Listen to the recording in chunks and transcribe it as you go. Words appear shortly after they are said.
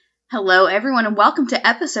Hello, everyone, and welcome to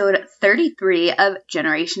episode 33 of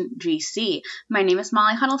Generation GC. My name is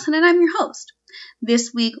Molly Huddleston, and I'm your host.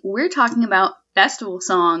 This week, we're talking about Festival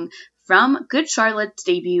Song from Good Charlotte's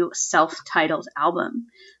debut self-titled album.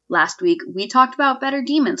 Last week, we talked about Better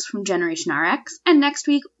Demons from Generation RX, and next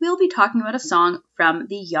week, we'll be talking about a song from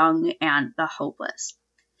The Young and the Hopeless.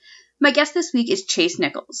 My guest this week is Chase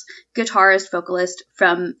Nichols, guitarist, vocalist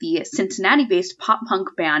from the Cincinnati-based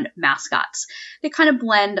pop-punk band Mascots. They kind of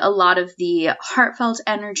blend a lot of the heartfelt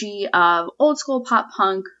energy of old-school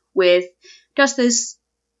pop-punk with just this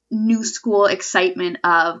new-school excitement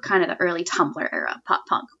of kind of the early Tumblr era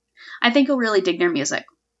pop-punk. I think you'll really dig their music.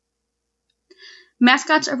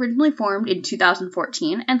 Mascots originally formed in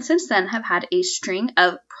 2014 and since then have had a string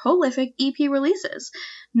of prolific EP releases.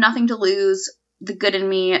 Nothing to Lose, The Good in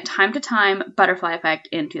Me, Time to Time, Butterfly Effect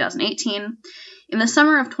in 2018. In the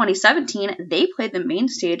summer of 2017, they played the main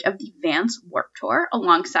stage of the Vans Warped Tour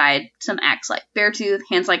alongside some acts like Beartooth,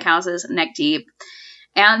 Hands Like Houses, Neck Deep.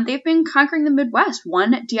 And they've been conquering the Midwest,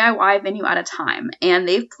 one DIY venue at a time. And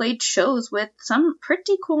they've played shows with some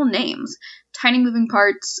pretty cool names. Tiny Moving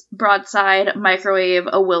Parts, Broadside, Microwave,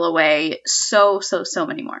 A Will Away, so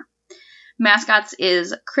many more. Mascots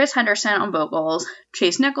is Chris Henderson on vocals,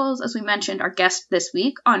 Chase Nichols, as we mentioned, our guest this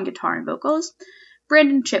week on guitar and vocals,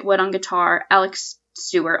 Brandon Chitwood on guitar, Alex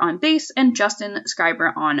Stewart on bass, and Justin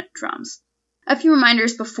Schreiber on drums. A few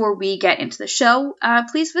reminders before we get into the show.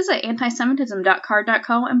 Please visit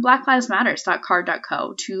antisemitism.card.co and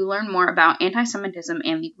blacklivesmatters.card.co to learn more about anti-Semitism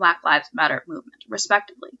and the Black Lives Matter movement,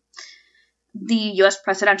 respectively. The U.S.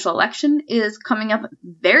 presidential election is coming up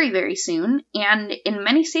very, very soon, and in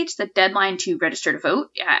many states the deadline to register to vote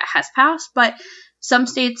has passed, but some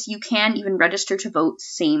states you can even register to vote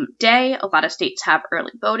same day. A lot of states have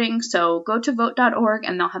early voting, so go to vote.org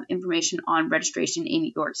and they'll have information on registration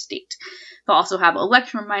in your state. They'll also have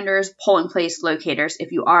election reminders, polling place locators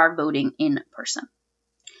if you are voting in person.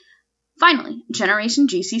 Finally, Generation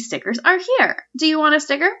GC stickers are here. Do you want a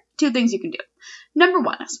sticker? Two things you can do. Number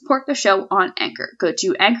one, support the show on Anchor. Go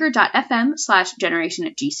to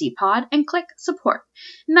anchor.fm/GenerationGCPod and click support.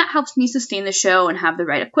 And that helps me sustain the show and have the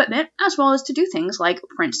right equipment, as well as to do things like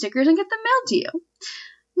print stickers and get them mailed to you.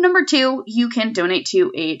 Number two, you can donate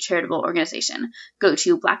to a charitable organization. Go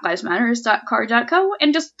to blacklivesmatters.card.co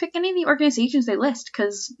and just pick any of the organizations they list,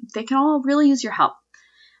 because they can all really use your help.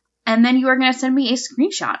 And then you are going to send me a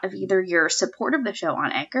screenshot of either your support of the show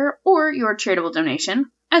on Anchor or your charitable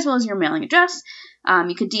donation, as well as your mailing address.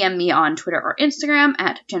 You can DM me on Twitter or Instagram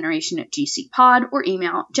at GenerationGCPod or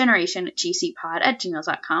email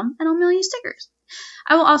generationgcpod@gmail.com and I'll mail you stickers.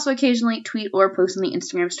 I will also occasionally tweet or post on the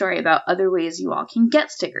Instagram story about other ways you all can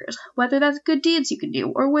get stickers, whether that's good deeds you can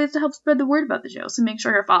do or ways to help spread the word about the show, so make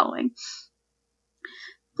sure you're following.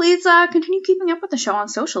 Please continue keeping up with the show on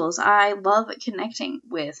socials. I love connecting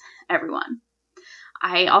with everyone.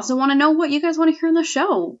 I also want to know what you guys want to hear on the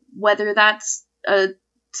show, whether that's a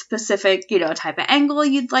specific, type of angle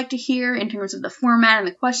you'd like to hear in terms of the format and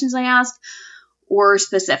the questions I ask, or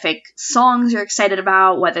specific songs you're excited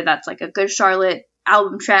about, whether that's like a Good Charlotte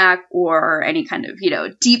album track or any kind of,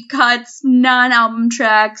 deep cuts, non-album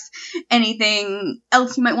tracks, anything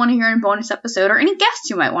else you might want to hear in a bonus episode, or any guests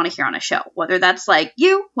you might want to hear on a show, whether that's like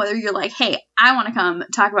you, whether you're like, hey, I want to come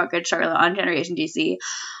talk about Good Charlotte on Generation GC,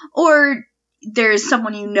 or there's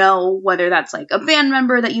someone whether that's like a band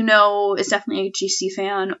member that is definitely a GC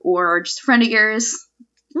fan, or just a friend of yours,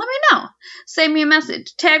 let me know. Send me a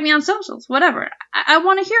message. Tag me on socials. Whatever. I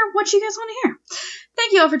want to hear what you guys want to hear.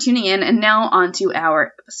 Thank you all for tuning in, and now on to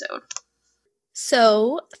our episode.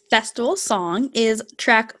 So, Festival Song is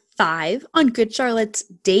track 5 on Good Charlotte's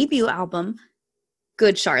debut album,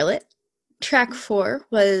 Good Charlotte. Track 4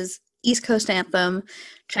 was East Coast Anthem.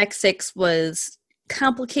 Track 6 was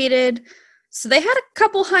Complicated. So they had a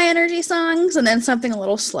couple high energy songs and then something a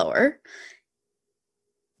little slower.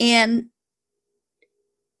 And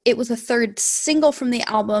it was the third single from the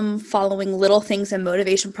album following Little Things and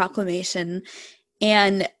Motivation Proclamation.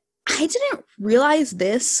 And I didn't realize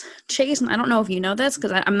this, Chase, and I don't know if you know this,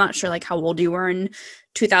 because I'm not sure how old you were in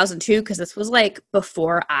 2002, because this was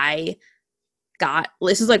before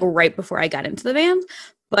this was right before I got into the band.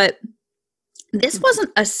 But this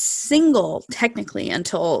wasn't a single technically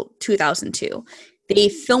until 2002. They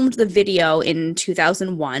filmed the video in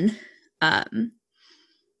 2001,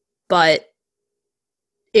 but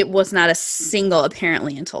it was not a single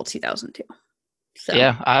apparently until 2002. So.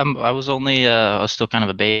 Yeah, I was still kind of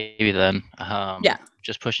a baby then. Yeah.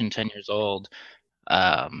 Just pushing 10 years old.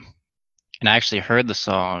 And I actually heard the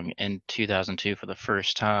song in 2002 for the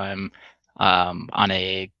first time on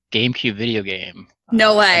a GameCube video game.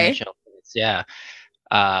 No way. Yeah.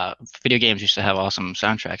 Video games used to have awesome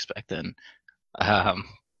soundtracks back then. Um,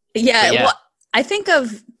 Yeah, but yeah, well, I think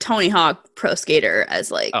of Tony Hawk Pro Skater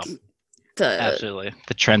as like oh, the absolutely,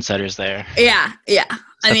 the trendsetters there yeah.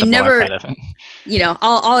 I set the mean, bar never, kind of.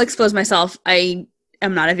 I'll expose myself. I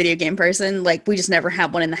am not a video game person. Like, we just never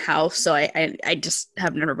had one in the house, so I just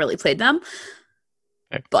have never really played them.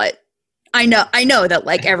 Right. But I know that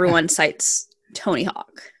like everyone cites Tony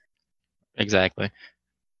Hawk. Exactly.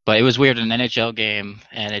 But it was weird, an NHL game,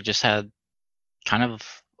 and it just had kind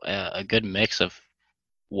of a good mix of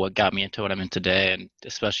what got me into what I'm in today, and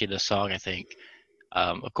especially this song, I think.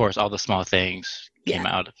 Of course, All the Small Things came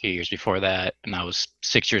Yeah. out a few years before that, and I was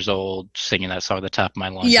 6 years old singing that song at the top of my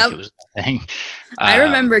lungs like Yep. it was a thing. I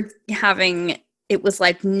remember having it was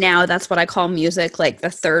like now that's what I call music, like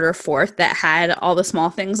the third or fourth that had All the Small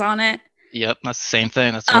Things on it. Yep, that's the same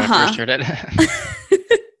thing. That's where I first heard it.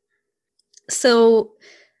 So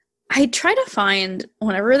I try to find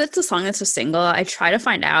whenever that's a song that's a single, I try to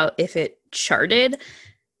find out if it charted,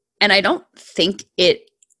 and I don't think it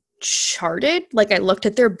charted. Like, I looked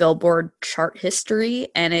at their Billboard chart history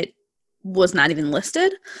and it was not even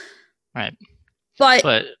listed. Right.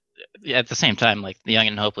 But yeah, at the same time, like The Young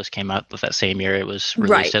and Hopeless came out with that same year. It was right.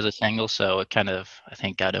 released as a single, so it kind of, I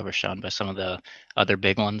think, got overshone by some of the other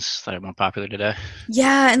big ones that are more popular today.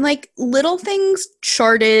 Yeah, and like Little Things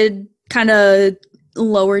charted kind of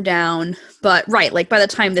lower down, but right, like by the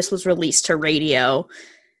time this was released to radio,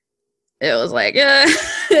 it was like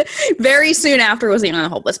very soon after was The Young and the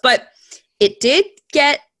Hopeless. But it did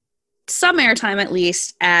get some airtime, at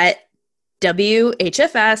least, at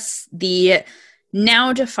WHFS, the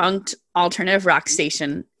now defunct alternative rock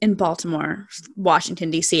station in Baltimore,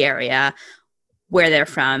 Washington, D.C. area, where they're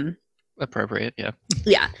from. Appropriate, yeah.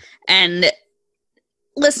 Yeah. And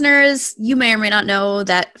listeners, you may or may not know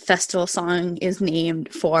that festival song is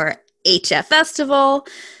named for HF Festival,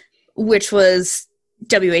 which was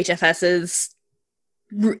WHFS's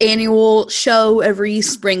annual show every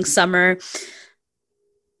spring, summer.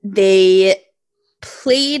 They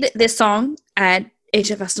played this song at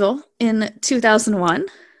HF Festival in 2001,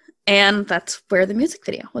 and that's where the music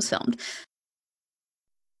video was filmed.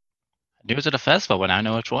 I knew it was at a festival, but I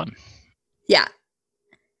know which one. Yeah.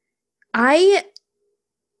 I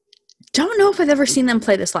don't know if I've ever seen them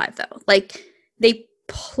play this live, though. Like, they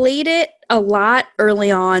played it a lot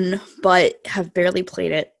early on, but have barely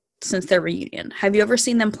played it since their reunion. Have you ever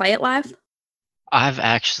seen them play it live? I've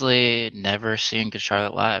actually never seen Good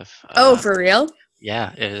Charlotte live. Oh, for real?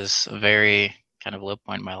 Yeah, it is a very kind of low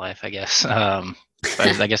point in my life, I guess.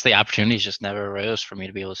 But I guess the opportunities just never arose for me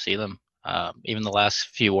to be able to see them. Even the last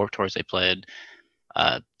few Warped Tours they played,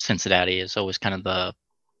 Cincinnati is always kind of the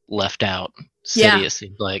left out city, it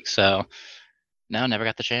seems like. So, no, never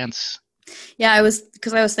got the chance. Yeah, I was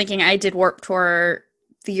thinking I did Warped Tour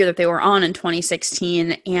the year that they were on in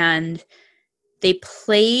 2016, and they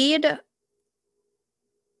played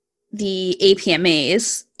the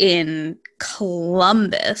APMAs in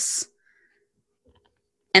Columbus,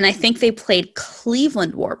 and I think they played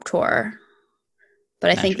Cleveland Warped Tour,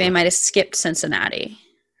 but I think they might have skipped Cincinnati.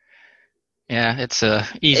 Yeah, it's a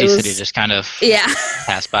easy city to just kind of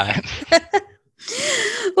pass by.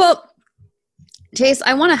 Well, Chase,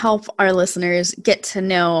 I want to help our listeners get to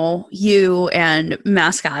know you and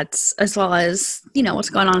Mascots, as well as, what's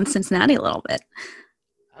going on in Cincinnati a little bit.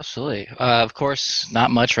 Absolutely. Of course,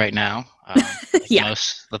 not much right now.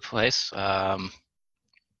 Most of the place. But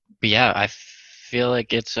yeah, I feel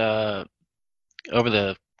like it's over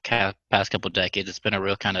the past couple of decades, it's been a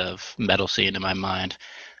real kind of metal scene in my mind.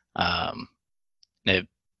 It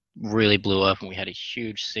really blew up, and we had a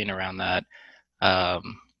huge scene around that.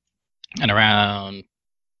 And around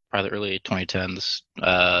probably the early 2010s,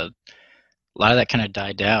 a lot of that kind of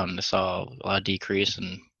died down. I saw a lot of decrease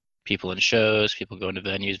in people in shows, people going to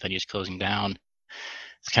venues closing down.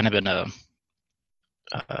 It's kind of been a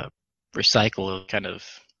recycle kind of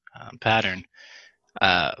pattern.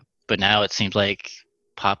 But now it seems like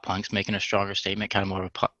pop punk's making a stronger statement, kind of more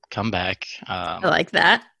of a comeback. I like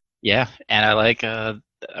that. Yeah, and I like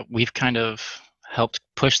we've kind of helped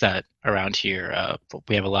push that around here.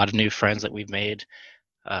 We have a lot of new friends that we've made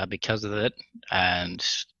because of it, and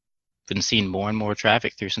been seeing more and more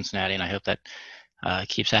traffic through Cincinnati, and I hope that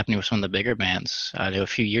keeps happening with some of the bigger bands. I know a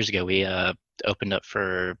few years ago we opened up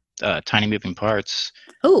for Tiny Moving Parts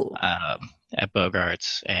at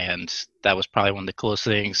Bogart's, and that was probably one of the coolest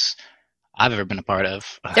things I've ever been a part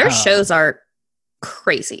of. Their shows are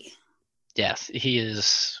crazy. Yes,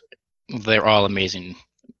 they're all amazing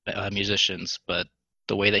musicians, but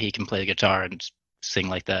the way that he can play the guitar and sing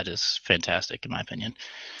like that is fantastic, in my opinion.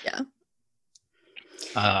 Yeah.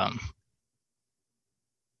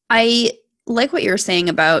 I like what you're saying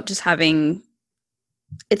about just having,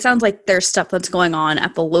 it sounds like there's stuff that's going on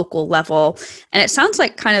at the local level. And it sounds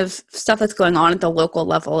like kind of stuff that's going on at the local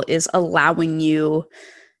level is allowing you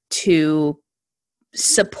to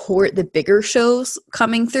support the bigger shows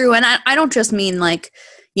coming through. And I don't just mean like,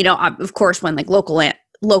 of course, when like local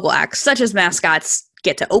acts such as Mascots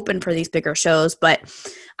get to open for these bigger shows, but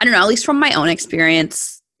I don't know, at least from my own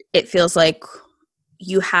experience, it feels like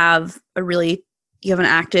you have an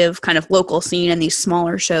active kind of local scene in these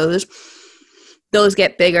smaller shows. Those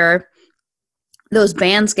get bigger. Those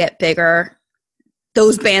bands get bigger.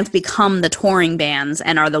 Those bands become the touring bands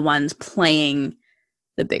and are the ones playing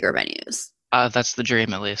the bigger venues. That's the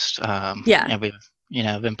dream, at least. Yeah. And we've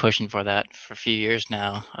been pushing for that for a few years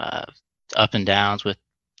now. Up and downs with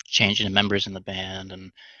changing the members in the band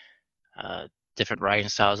and different writing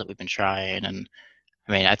styles that we've been trying. And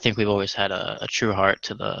I mean, I think we've always had a true heart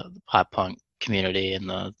to the pop punk community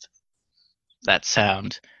and that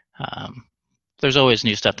sound. There's always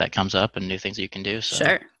new stuff that comes up and new things you can do. So.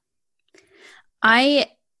 Sure. I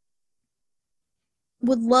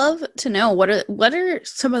would love to know what are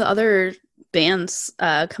some of the other bands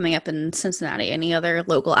coming up in Cincinnati? Any other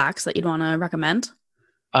local acts that you'd want to recommend?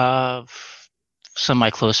 Some of my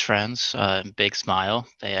close friends, Big Smile.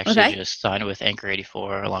 They actually just signed with Anchor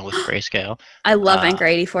 84 along with Grayscale. I love Anchor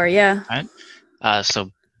 84. Yeah. Right. So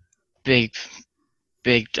big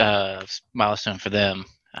milestone for them.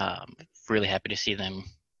 Really happy to see them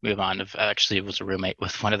move on. I actually was a roommate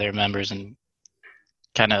with one of their members, and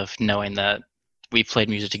kind of knowing that we played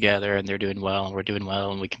music together and they're doing well and we're doing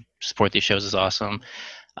well and we can support these shows is awesome.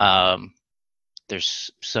 There's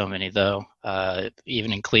so many though,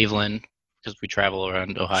 even in Cleveland, because we travel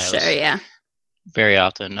around Ohio. Sure, yeah. Very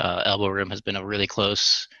often, Elbow Room has been a really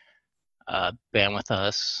close band with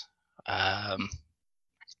us.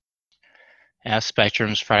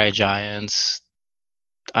 Spectrum's Friday Giants.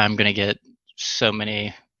 I'm gonna get so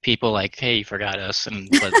many people like, "Hey, you forgot us,"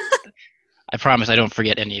 but I promise I don't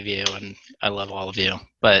forget any of you, and I love all of you.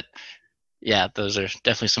 But yeah, those are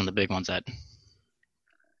definitely some of the big ones that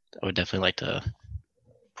I would definitely like to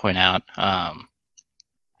point out.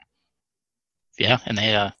 Yeah,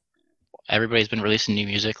 and everybody's been releasing new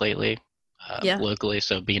music lately, locally.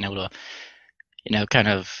 So being able to, kind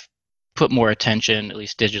of put more attention, at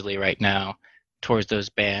least digitally right now, towards those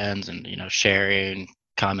bands, and sharing,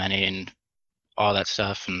 commenting, all that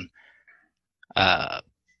stuff, and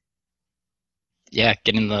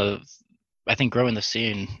growing the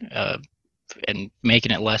scene and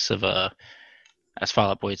making it less of a, as Fall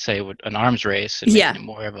Out Boy would say, an arms race, and making it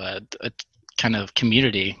more of a kind of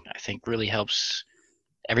community, I think really helps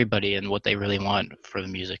everybody and what they really want for the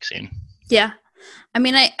music scene. Yeah. I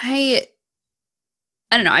mean, I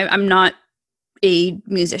don't know. I'm not a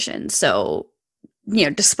musician, so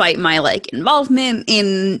despite my involvement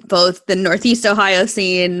in both the Northeast Ohio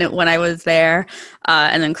scene when I was there,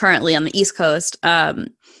 and then currently on the East Coast,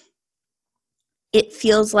 it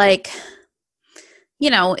feels like,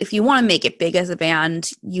 if you want to make it big as a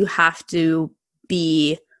band, you have to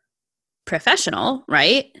be professional,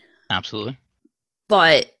 right? Absolutely.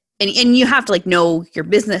 But and you have to know your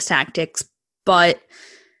business tactics, but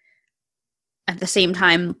at the same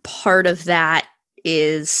time, part of that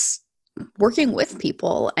is working with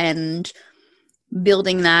people and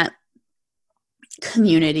building that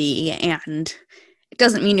community. And it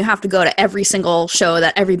doesn't mean you have to go to every single show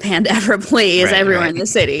that every band ever plays everywhere in the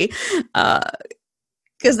city,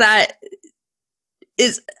 because that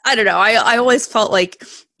is, I don't know, I always felt like,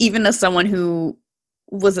 even as someone who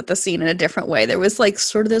was at the scene in a different way, there was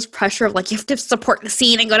sort of this pressure of you have to support the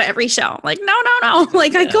scene and go to every show. No. I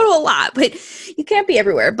go to a lot, but you can't be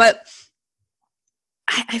everywhere. But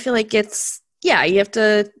I feel like it's, you have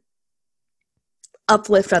to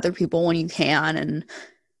uplift other people when you can, and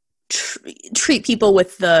treat people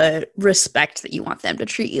with the respect that you want them to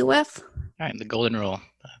treat you with. All right, the golden rule.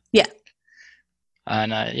 Yeah.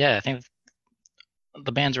 And I think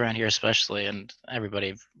the bands around here especially, and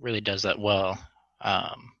everybody really does that well.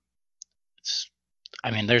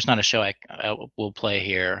 There's not a show I will play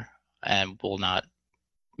here and will not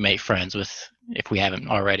make friends with, if we haven't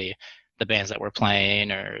already, the bands that we're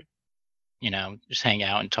playing, or just hang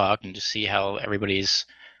out and talk and just see how everybody's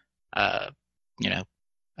how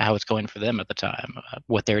it's going for them at the time,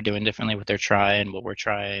 what they're doing differently, what they're trying, what we're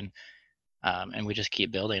trying, and we just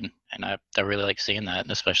keep building. And I really like seeing that,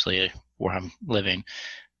 especially where I'm living.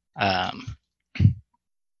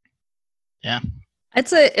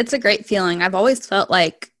 It's a great feeling. I've always felt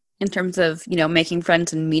like, in terms of making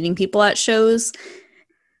friends and meeting people at shows,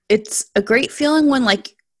 it's a great feeling when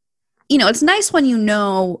it's nice when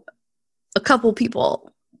a couple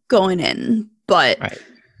people going in, but Right.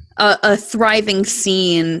 a thriving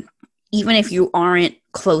scene, even if you aren't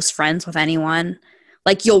close friends with anyone,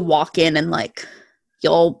 like you'll walk in and like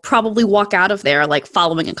you'll probably walk out of there like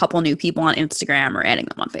following a couple new people on Instagram or adding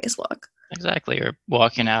them on Facebook. Exactly. Or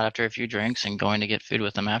walking out after a few drinks and going to get food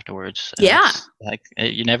with them afterwards. And Yeah. it's like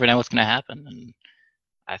you never know what's going to happen. And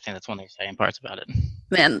I think that's one of the exciting parts about it.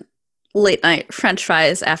 Man, late night French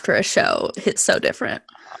fries after a show hits so different.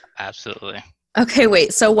 Absolutely. Okay,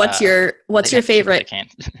 wait. So what's your favorite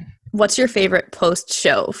what's your favorite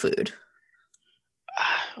post-show food?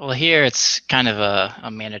 Well, here it's kind of a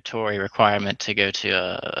mandatory requirement to go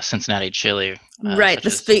to a Cincinnati chili. Right, with the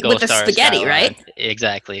spaghetti, Skyline. Right?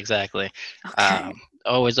 Exactly. Okay.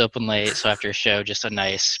 Always open late, so after a show, just a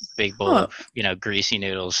nice big bowl of greasy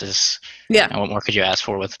noodles is. Yeah. What more could you ask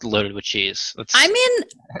for loaded with cheese? I mean,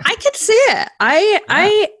 I could see it.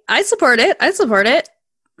 I support it. I support it.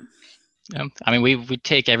 I mean, we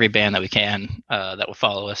take every band that we can that will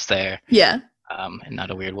follow us there. Yeah. In not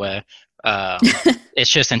a weird way. It's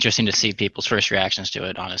just interesting to see people's first reactions to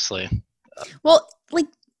it, honestly. Well, like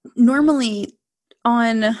normally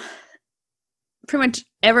on pretty much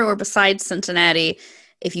everywhere besides Cincinnati,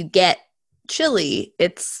 if you get chili,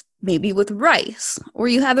 it's maybe with rice or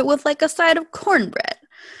you have it with like a side of cornbread.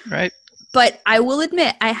 Right. But I will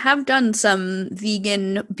admit, I have done some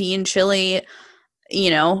vegan bean chili,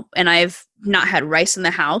 and I've not had rice in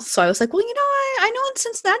the house. So I was like, well, I know in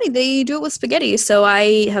Cincinnati they do it with spaghetti. So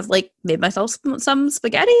I have like made myself some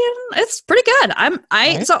spaghetti and it's pretty good. I'm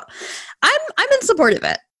in support of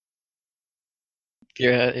it.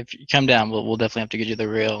 If you come down, we'll definitely have to give you the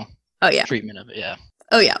real treatment of it. Yeah.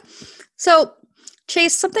 Oh yeah. So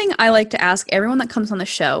Chase, something I like to ask everyone that comes on the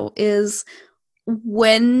show is,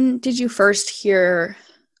 when did you first hear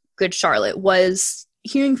Good Charlotte? Was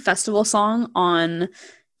hearing Festival Song on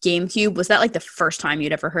GameCube, was that like the first time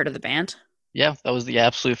you'd ever heard of the band? Yeah, that was the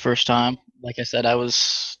absolute first time. Like I said, I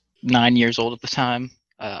was 9 years old at the time.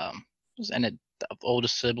 And the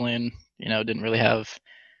oldest sibling, didn't really have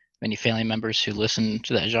many family members who listened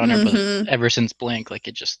to that genre. Mm-hmm. But ever since Blink,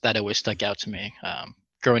 that always stuck out to me.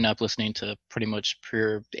 Growing up listening to pretty much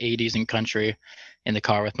pure 80s and country in the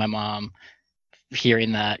car with my mom,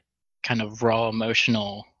 hearing that kind of raw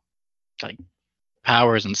emotional like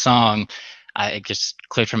powers and song, it just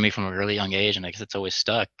clicked for me from a really young age, and I guess it's always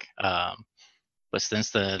stuck. But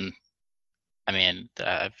since then, I mean,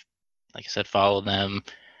 I've, like I said, followed them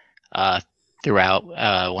throughout.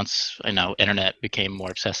 Once internet became more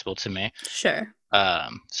accessible to me. Sure.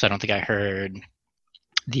 So I don't think I heard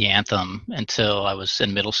the anthem until I was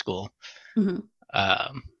in middle school. Mm-hmm.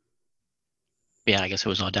 Yeah, I guess it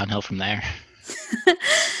was all downhill from there.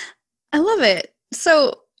 I love it.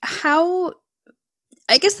 So I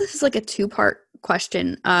guess this is like a two-part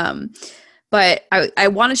question, but I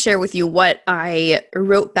want to share with you what I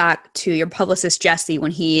wrote back to your publicist, Jesse,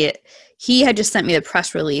 when he had just sent me the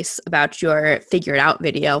press release about your Figure It Out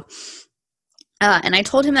video. And I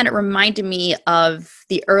told him that it reminded me of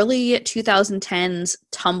the early 2010s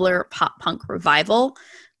Tumblr pop punk revival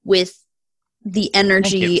with the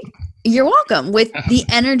energy. You're welcome. With the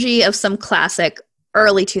energy of some classic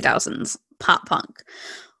early 2000s pop punk.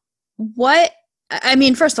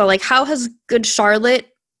 First of all, like, how has Good Charlotte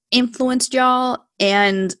influenced y'all?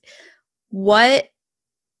 And what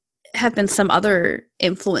have been some other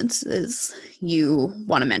influences you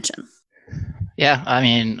want to mention? Yeah, I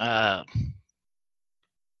mean,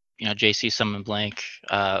 JC, Summon Blank,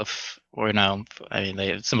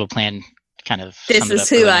 Simple Plan kind of. This is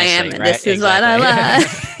who I am, and this is what I love.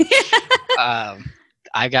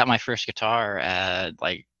 I got my first guitar at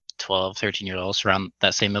 12, 13 years old, around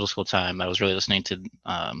that same middle school time. I was really listening to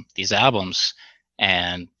these albums,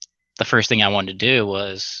 and the first thing I wanted to do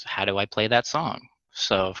was, how do I play that song?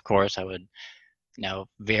 So of course I would,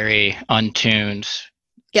 very untuned,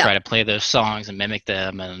 try to play those songs and mimic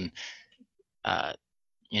them, and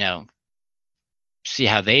see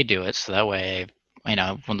how they do it. So that way,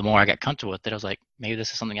 when the more I got comfortable with it, I was like, maybe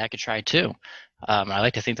this is something I could try too. I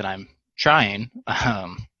like to think that I'm trying.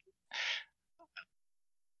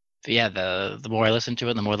 But yeah, the more I listened to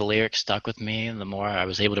it, the more the lyrics stuck with me, and the more I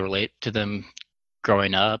was able to relate to them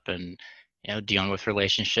growing up, and dealing with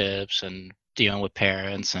relationships and dealing with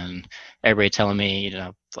parents, and everybody telling me,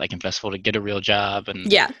 in festival to get a real job, and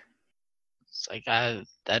it's like that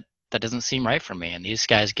doesn't seem right for me, and these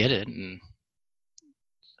guys get it, and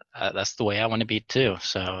that's the way I want to be too.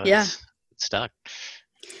 So it's stuck.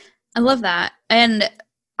 I love that. And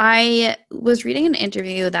I was reading an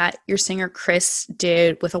interview that your singer Chris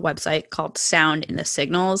did with a website called Sound in the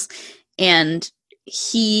Signals, and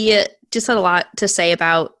he just had a lot to say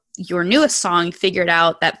about your newest song figured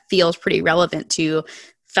out that feels pretty relevant to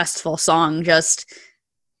festival song, just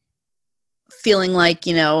feeling like,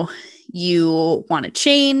 you want to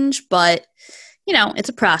change, but, it's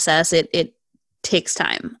a process. It takes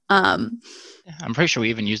time. I'm pretty sure we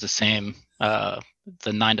even use the same, the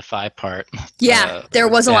 9 to 5 part. Yeah, there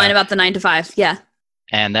was a line about the 9 to 5. Yeah.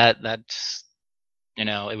 And that's,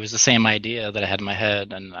 it was the same idea that I had in my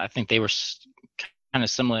head. And I think they were kind of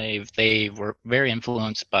similar. They were very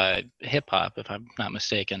influenced by hip hop, if I'm not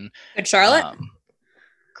mistaken. Good Charlotte?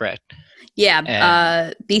 Correct.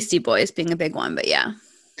 Yeah, Beastie Boys being a big one, but yeah.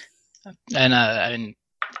 And I mean,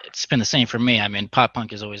 it's been the same for me. I mean, pop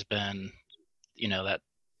punk has always been, that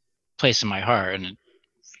place in my heart, and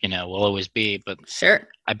will always be. But sure,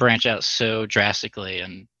 I branch out so drastically,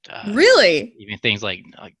 and really, even things like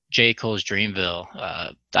J. Cole's Dreamville,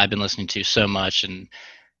 I've been listening to so much, and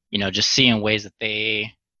just seeing ways that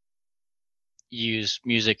they use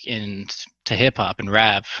music into hip hop and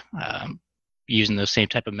rap, using those same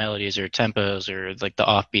type of melodies or tempos or like the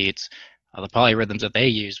offbeats, the polyrhythms that they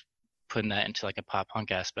use, putting that into like a pop punk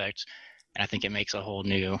aspect, and I think it makes a whole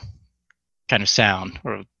new kind of sound,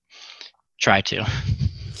 or try to.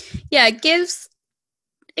 Yeah, it gives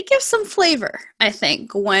some flavor, I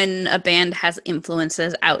think, when a band has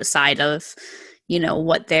influences outside of,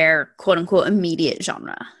 what their quote unquote immediate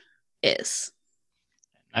genre is.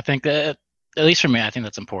 I think that, at least for me, I think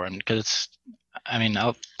that's important, because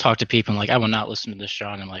I'll talk to people and like, I will not listen to this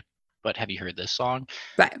genre. I'm like, but have you heard this song?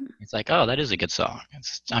 Right. It's like, oh, that is a good song.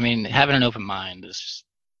 Having an open mind is just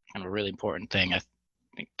kind of a really important thing, I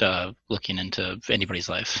think, looking into anybody's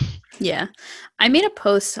life. Yeah. I made a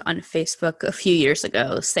post on Facebook a few years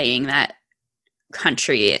ago saying that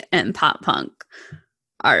country and pop punk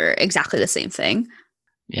are exactly the same thing.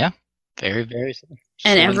 Yeah. Very, very similar.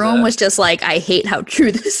 And everyone was just like, I hate how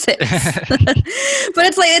true this is. But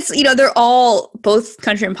it's like, they're all, both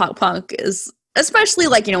country and pop punk is, especially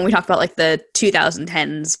like, when we talk about like the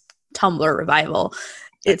 2010s Tumblr revival,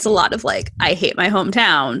 it's a lot of like, I hate my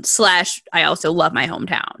hometown / I also love my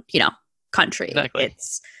hometown, country. Exactly.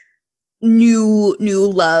 It's new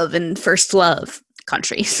love and first love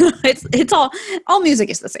country. So it's all music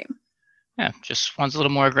is the same. Yeah, just one's a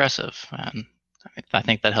little more aggressive. And I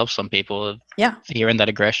think that helps some people. Yeah. Hearing that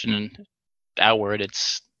aggression and outward,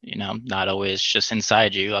 it's, not always just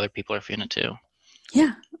inside you. Other people are feeling it too.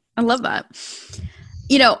 Yeah, I love that.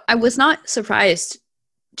 I was not surprised,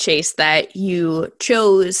 Chase, that you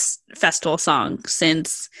chose Festival Song,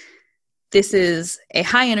 since this is a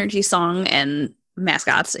high energy song and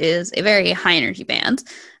Mascots is a very high energy band.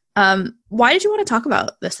 Why did you want to talk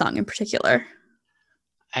about this song in particular?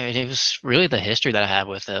 It was really the history that I have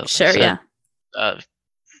with it. Sure, yeah.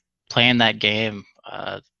 Playing that game,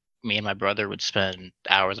 me and my brother would spend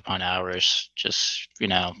hours upon hours just,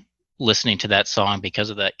 listening to that song because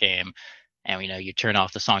of that game. And, you turn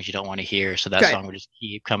off the songs you don't want to hear, so that song would just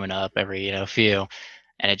keep coming up every, few.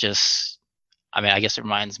 And it just, I guess it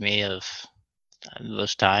reminds me of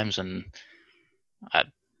those times. And the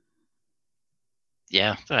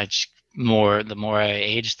more I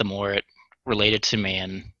aged, the more it related to me.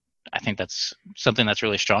 And I think that's something that's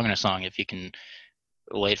really strong in a song, if you can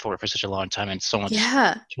relate for it for such a long time. And it's almost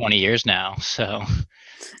 20 years now. So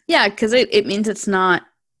yeah, because it means it's not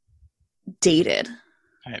dated.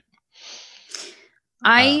 Right.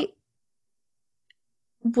 I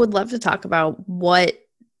would love to talk about what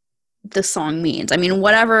the song means.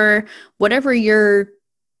 Whatever your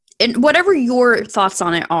thoughts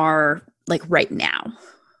on it are, like, right now.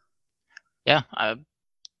 Yeah,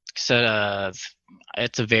 so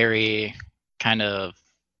it's a very kind of,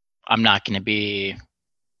 I'm not going to be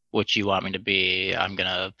what you want me to be. I'm going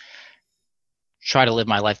to try to live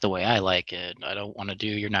my life the way I like it. I don't want to do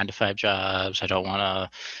your 9 to 5 jobs. I don't want to,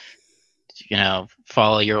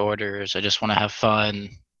 follow your orders. I just want to have fun,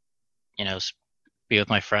 be with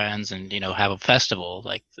my friends and, have a festival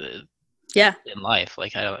in life.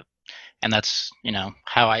 And that's,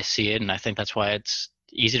 how I see it. And I think that's why it's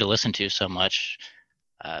easy to listen to so much.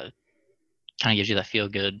 Kind of gives you that feel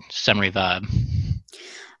good summery vibe.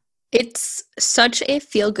 It's such a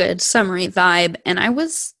feel good summery vibe. And I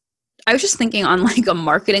was just thinking on like a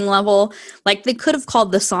marketing level, like they could have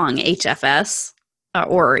called the song HFS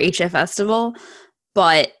or HF Festival,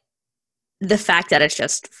 but the fact that it's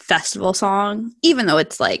just festival song, even though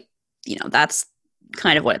it's like, that's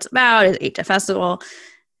kind of what it's about, is HF Festival.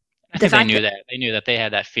 I think they knew that they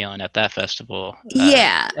had that feeling at that festival.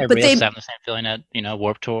 Yeah, but they having the same feeling at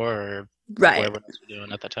Warped Tour or whatever else we're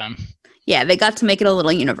doing at the time. Yeah, they got to make it a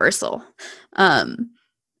little universal.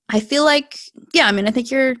 I feel like, I think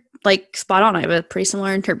you're like spot on. I have a pretty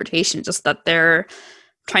similar interpretation, just that they're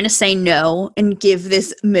trying to say no and give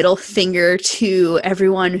this middle finger to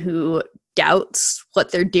everyone who doubts what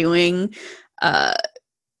they're doing.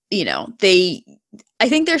 You know, I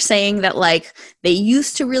think they're saying that, like, they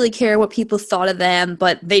used to really care what people thought of them,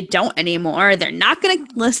 but they don't anymore. They're not going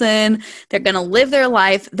to listen. They're going to live their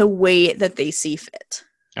life the way that they see fit.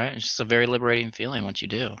 All right, it's just a very liberating feeling once you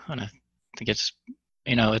do. And I think it's,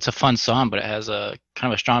 you know, it's a fun song, but it has a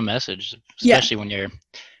kind of a strong message, especially when you're,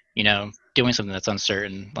 you know, doing something that's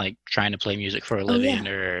uncertain, like trying to play music for a living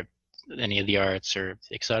or any of the arts or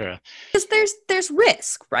etc. Because there's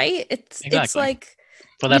risk, right? It's like,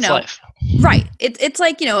 well, that's life, right? It's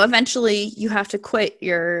like, you know, eventually you have to quit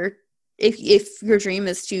your, if your dream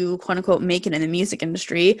is to quote unquote make it in the music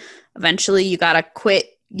industry, eventually you gotta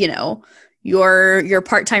quit, you know, your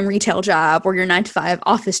part-time retail job or your 9-to-5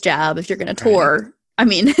 office job if you're going to tour. Right. I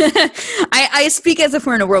mean, I speak as if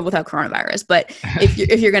we're in a world without coronavirus, but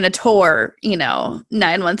if you're going to tour, you know,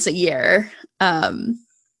 9 months a year, and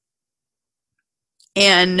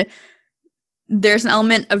there's an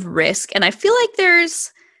element of risk, and I feel like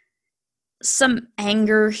there's some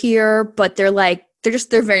anger here, but they're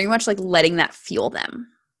very much like letting that fuel them.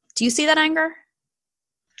 Do you see that anger?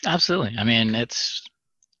 Absolutely. I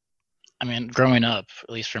mean, growing up,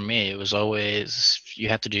 at least for me, it was always, you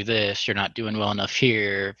have to do this, you're not doing well enough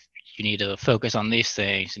here, you need to focus on these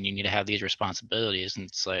things, and you need to have these responsibilities. And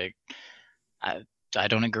it's like, I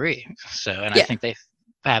don't agree. So, and I think they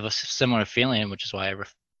have a similar feeling, which is why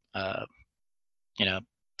I, you know,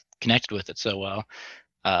 connected with it so well.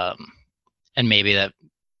 And maybe that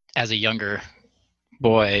as a younger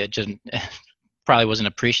boy, it just probably wasn't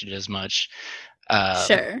appreciated as much.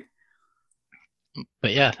 Sure.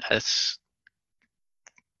 But yeah, it's,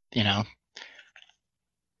 you know,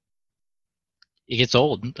 it gets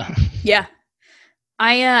old. Yeah.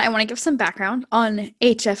 I want to give some background on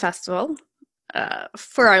HF Festival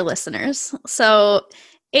for our listeners. So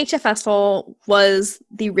HF Festival was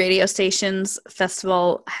the radio station's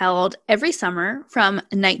festival held every summer from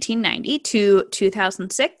 1990 to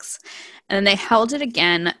 2006. And then they held it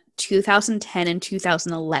again 2010 and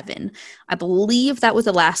 2011. I believe that was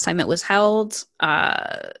the last time it was held.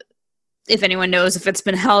 If anyone knows if it's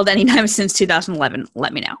been held anytime since 2011,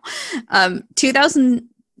 let me know.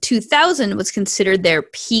 2000 was considered their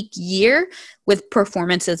peak year with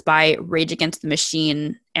performances by Rage Against the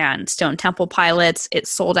Machine and Stone Temple Pilots. It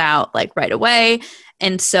sold out like right away.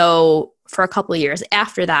 And so for a couple of years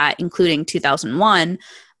after that, including 2001,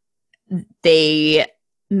 they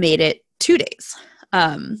made it 2 days.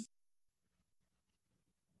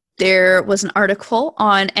 There was an article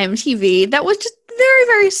on MTV that was just very,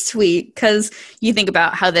 very sweet, because you think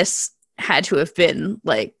about how this had to have been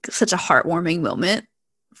like such a heartwarming moment,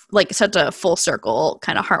 like such a full circle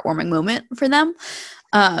kind of heartwarming moment for them.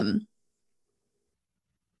 And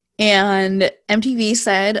MTV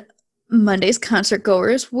said Monday's concert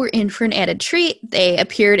goers were in for an added treat. They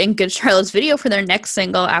appeared in Good Charlotte's video for their next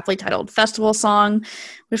single, aptly titled Festival Song,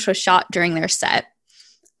 which was shot during their set.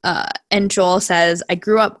 And Joel says, I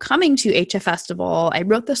grew up coming to HF Festival. I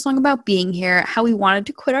wrote this song about being here, how we wanted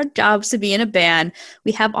to quit our jobs to be in a band.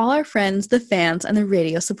 We have all our friends, the fans, and the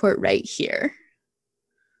radio support right here.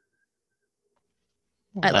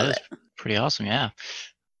 Well, I love it. Pretty awesome, yeah.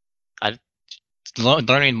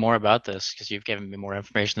 Learning more about this, because you've given me more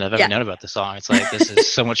information than I've ever known about the song. It's like, this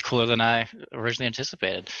is so much cooler than I originally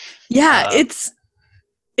anticipated. Yeah,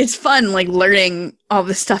 it's fun, like learning all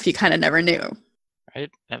the stuff you kind of never knew. Right.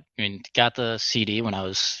 I mean, got the CD when I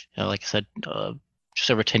was, you know, like I said, just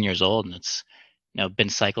over 10 years old, and it's, you know, been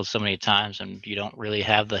cycled so many times, and you don't really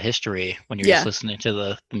have the history when you're just listening to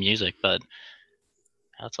the music. But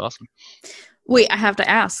that's awesome. Wait, I have to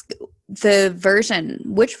ask,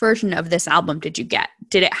 which version of this album did you get?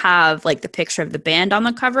 Did it have like the picture of the band on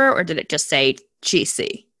the cover, or did it just say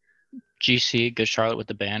GC? GC, Good Charlotte with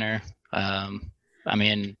the banner. I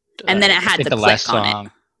mean, and then it had the last song.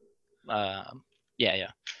 Yeah.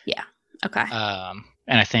 Okay.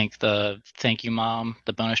 And I think the Thank You Mom,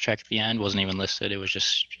 the bonus track at the end, wasn't even listed. It was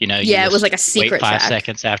just, you know, it was like a secret wait 5 track.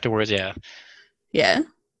 seconds afterwards. Yeah.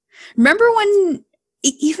 Remember when,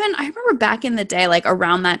 even I remember back in the day, like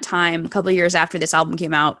around that time, a couple of years after this album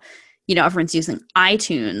came out, you know, everyone's using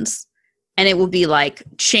iTunes, and it will be like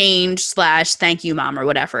change / Thank You Mom or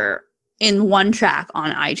whatever in one track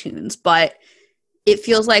on iTunes. But it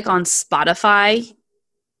feels like on Spotify,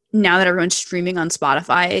 now that everyone's streaming on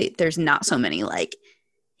Spotify, there's not so many like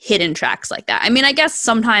hidden tracks like that. I mean, I guess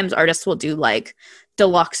sometimes artists will do like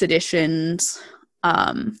deluxe editions,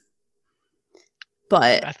 but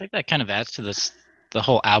I think that kind of adds to the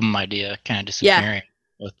whole album idea kind of disappearing.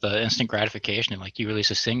 with the instant gratification. And like you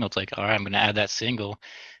release a single, it's like, all right, I'm going to add that single,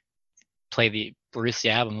 release the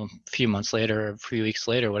album a few months later or a few weeks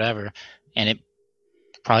later, whatever, and it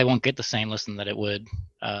probably won't get the same listen that it would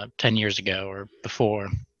 10 years ago or before.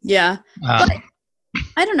 Yeah. But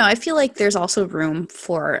I don't know. I feel like there's also room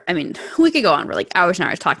for, I mean, we could go on for like hours and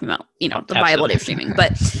hours talking about, the Bible live streaming,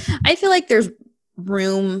 but I feel like there's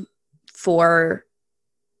room for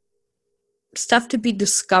stuff to be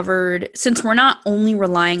discovered since we're not only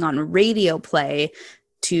relying on radio play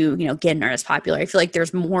to, get an artist popular. I feel like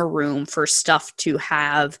there's more room for stuff to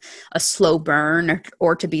have a slow burn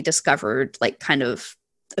or to be discovered like kind of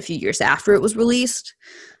a few years after it was released.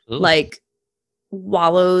 Ooh. Like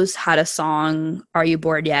Wallows had a song, Are You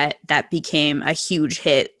Bored Yet? That became a huge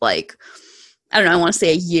hit. Like, I don't know, I want to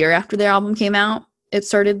say a year after their album came out, it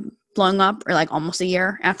started blowing up, or like almost a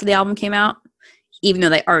year after the album came out, even though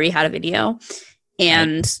they already had a video.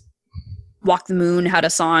 And Walk the Moon had a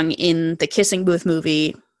song in the Kissing Booth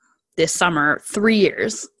movie this summer, 3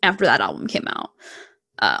 years after that album came out.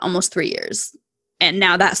 Almost 3 years. And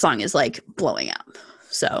now that song is like blowing up.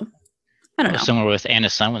 So I don't know. Similar with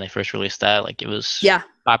Anna's Son when they first released that. Like it was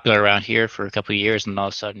popular around here for a couple of years, and all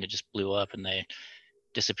of a sudden it just blew up and they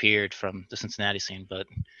disappeared from the Cincinnati scene. But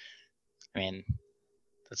I mean,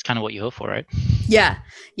 that's kind of what you hope for, right? Yeah.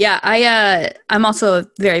 I'm also a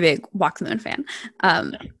very big Walk the Moon fan.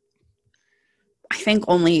 I think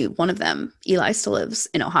only one of them, Eli, still lives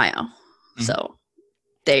in Ohio. Mm-hmm. So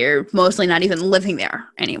they're mostly not even living there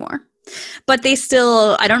anymore. But they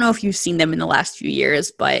still, I don't know if you've seen them in the last few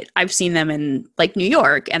years, but I've seen them in like New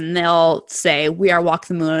York, and they'll say, we are Walk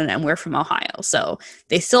the Moon and we're from Ohio. So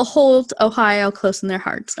they still hold Ohio close in their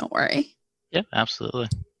hearts. Don't worry. Yeah, absolutely.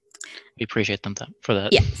 We appreciate them for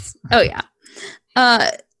that. Yes. Oh, yeah.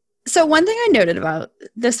 So one thing I noted about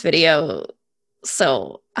this video,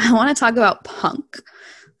 so I want to talk about punk.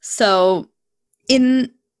 So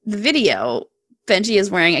in the video, Benji is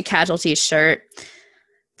wearing a Casualty shirt.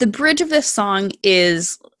 The bridge of this song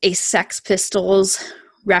is a Sex Pistols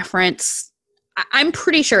reference. I'm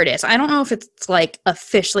pretty sure it is. I don't know if it's like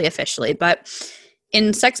officially, but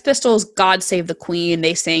in Sex Pistols, God Save the Queen,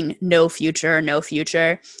 they sing No Future, No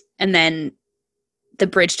Future. And then the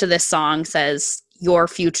bridge to this song says, Your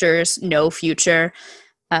future's no future.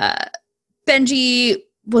 Benji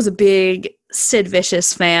was a big Sid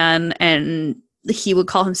Vicious fan, and he would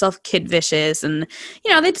call himself Kid Vicious, and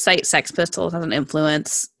they'd cite Sex Pistols as an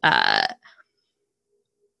influence. I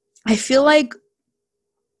feel like,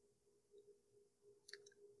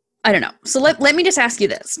 I don't know. So let me just ask you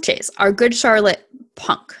this, Chase. Are Good Charlotte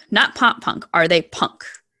punk? Not pop punk. Are they punk?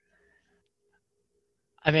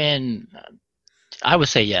 I mean, I would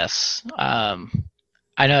say yes.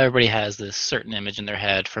 I know everybody has this certain image in their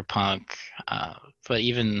head for punk, but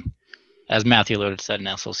even as Matthew Lillard said in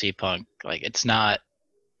SLC Punk, like it's not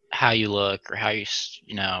how you look or how you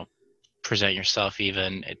present yourself.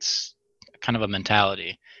 Even it's kind of a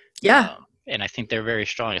mentality. Yeah. And I think they're very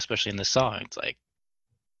strong, especially in this song. It's like,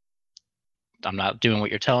 I'm not doing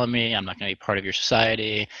what you're telling me. I'm not going to be part of your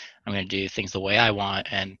society. I'm going to do things the way I want,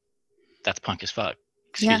 and that's punk as fuck.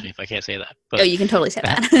 Excuse me if I can't say that. But, you can totally say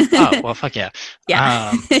that. Oh, well, fuck yeah.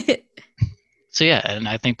 Yeah. So yeah, and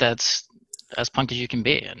I think that's as punk as you can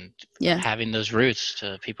be, and having those roots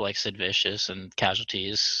to people like Sid Vicious and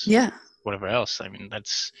Casualties, whatever else. I mean,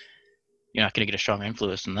 you're not going to get a strong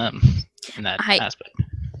influence in them in that aspect.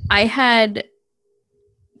 I had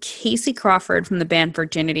Casey Crawford from the band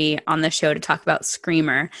Virginity on the show to talk about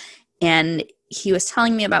Screamer, and he was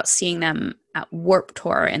telling me about seeing them at Warped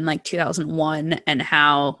Tour in like 2001, and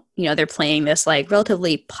how they're playing this like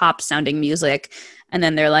relatively pop sounding music, and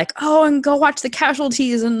then they're like, oh, and go watch the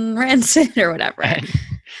Casualties and Rancid or whatever.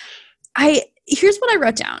 Here's what I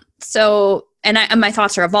wrote down. So, and my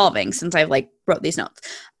thoughts are evolving since I've like wrote these notes.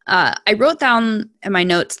 I wrote down in my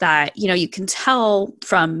notes that you can tell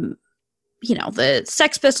from the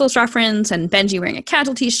Sex Pistols reference and Benji wearing a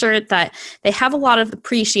Casualty shirt that they have a lot of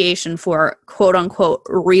appreciation for quote unquote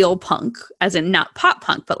real punk, as in not pop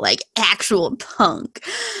punk, but like actual punk.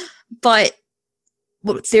 But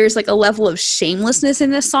there's like a level of shamelessness in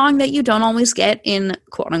this song that you don't always get in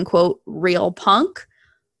quote unquote real punk.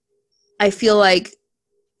 I feel like,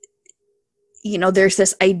 there's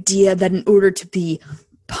this idea that in order to be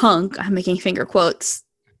punk, I'm making finger quotes,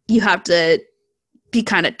 you have to be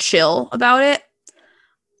kind of chill about it.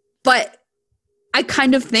 But I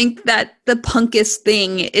kind of think that the punkest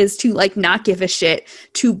thing is to like not give a shit,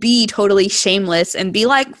 to be totally shameless and be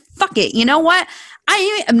like, fuck it, you know what?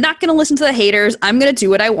 I am not going to listen to the haters. I'm going to do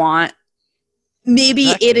what I want. Maybe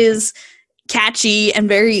it is catchy and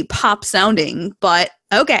very pop sounding, but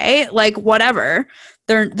okay, like whatever.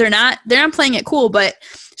 They're not playing it cool, but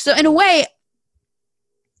so in a way,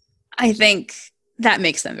 I think that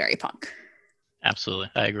makes them very punk. Absolutely.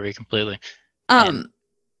 I agree completely. And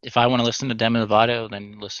if I want to listen to Demi Lovato,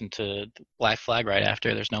 then listen to Black Flag right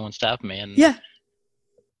after. There's no one stopping me. And yeah,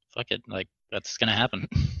 fuck it. Like, that's going to happen.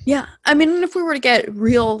 Yeah. I mean, if we were to get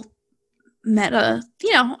real meta,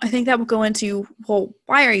 I think that would go into, well,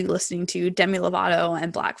 why are you listening to Demi Lovato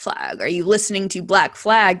and Black Flag? Are you listening to Black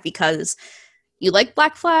Flag because you like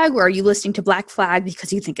Black Flag, or are you listening to Black Flag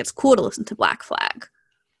because you think it's cool to listen to Black Flag?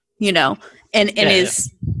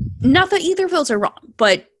 Is not that either of those are wrong,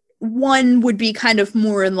 but one would be kind of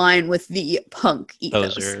more in line with the punk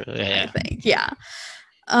ethos. I think. Yeah.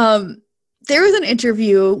 There was an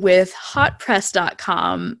interview with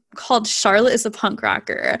hotpress.com called Charlotte is a Punk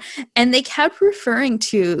Rocker, and they kept referring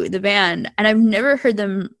to the band, and I've never heard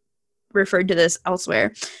them referred to this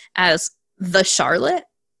elsewhere, as the Charlotte.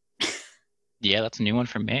 Yeah, that's a new one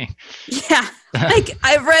for me. Yeah. Like,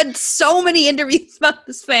 I've read so many interviews about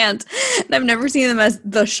this band, and I've never seen them as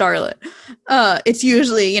the Charlotte. It's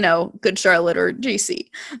usually, Good Charlotte or JC.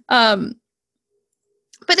 But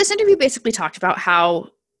this interview basically talked about how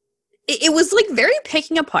it was, like, very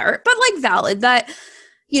picking apart, but, like, valid that,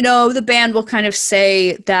 the band will kind of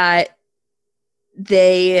say that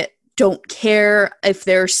they don't care if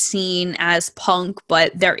they're seen as punk,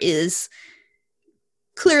 but there is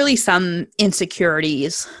clearly some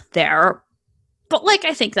insecurities there. But, like,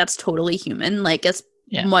 I think that's totally human. Like, as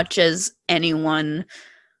much as anyone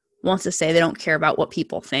wants to say they don't care about what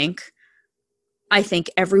people think, I think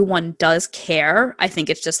everyone does care. I think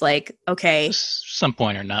it's just like, okay. Some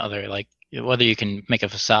point or another, like, whether you can make a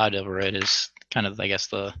facade over it is kind of, I guess,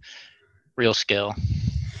 the real skill.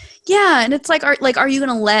 Yeah, and it's like, are you going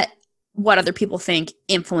to let what other people think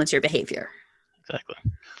influence your behavior? Exactly.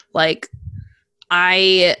 Like,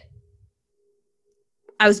 I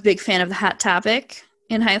was a big fan of the Hot Topic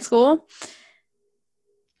in high school.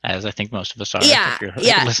 As I think most of us are. Yeah, if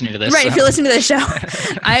you're listening to this. Right, if you're listening to this show.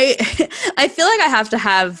 I feel like I have to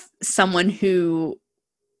have someone who,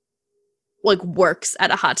 like, works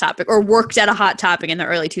at a Hot Topic or worked at a Hot Topic in the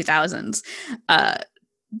early 2000s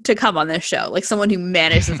to come on this show. Like, someone who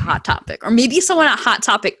manages Hot Topic, or maybe someone at Hot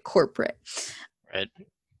Topic corporate. Right.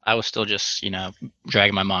 I was still just,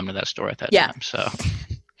 dragging my mom to that store at that time. So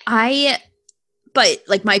but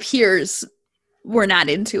like, my peers were not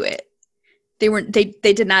into it.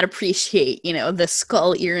 They did not appreciate, the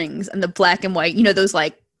skull earrings and the black and white, those,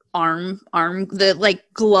 like, arm, the, like,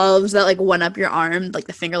 gloves that, like, went up your arm, like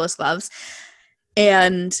the fingerless gloves.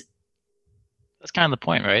 And that's kind of the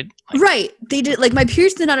point, right? Right. They did, like, my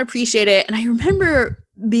peers did not appreciate it. And I remember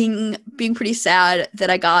being pretty sad that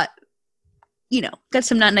I got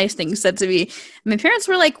some not nice things said to me. My parents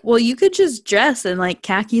were like, well, you could just dress in, like,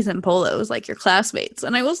 khakis and polos like your classmates.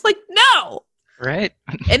 And I was like, no. Right.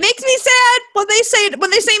 It makes me sad when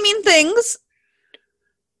they say mean things,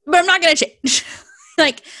 but I'm not going to change.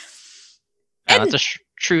 Like, that's a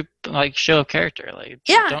true, like, show of character. Like,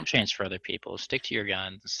 don't change for other people. Stick to your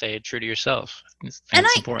guns. Stay true to yourself. And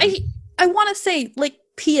I want to say, like,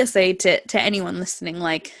 PSA to anyone listening,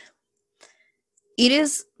 like, it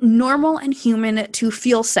is normal and human to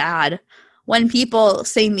feel sad when people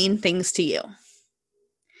say mean things to you.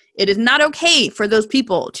 It is not okay for those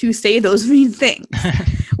people to say those mean things.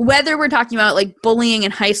 Whether we're talking about, like, bullying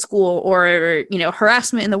in high school or,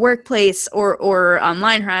 harassment in the workplace or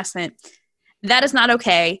online harassment, that is not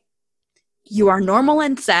okay. You are normal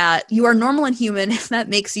and sad. You are normal and human if that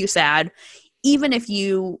makes you sad, even if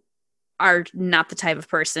you are not the type of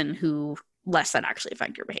person who lets that actually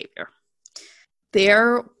affect your behavior.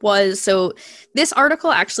 So this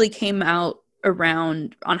article actually came out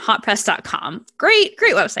around on hotpress.com. Great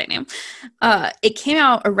website name. It came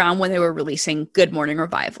out around when they were releasing Good Morning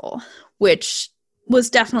Revival, which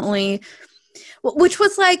was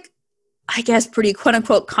like, I guess, pretty quote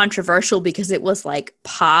unquote controversial because it was, like,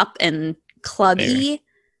 pop and clubby,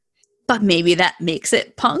 but maybe that makes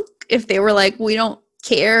it punk if they were like, we don't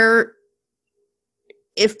care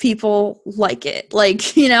if people like it. Like,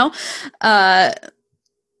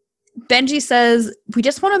 Benji says, we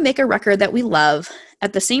just want to make a record that we love.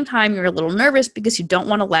 At the same time, you're a little nervous because you don't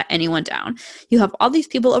want to let anyone down. You have all these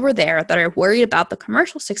people over there that are worried about the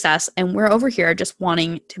commercial success, and we're over here just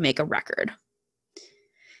wanting to make a record.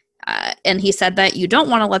 And he said that you don't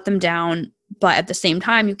want to let them down, but at the same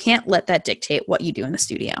time, you can't let that dictate what you do in the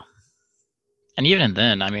studio. And even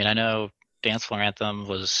then, I mean, I know Dance Floor Anthem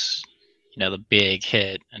was, the big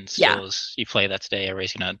hit, and still as you play that today,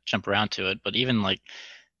 everybody's going to jump around to it. But even, like,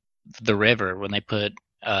 The River, when they put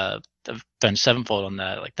Avenged Sevenfold on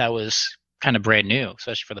that, like, that was kind of brand new,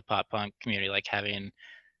 especially for the pop punk community, like having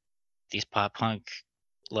these pop punk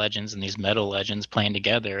legends and these metal legends playing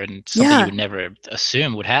together, and something you would never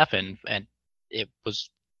assume would happen, and it was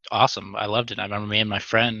awesome. I loved it. I remember me and my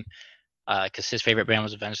friend, because his favorite band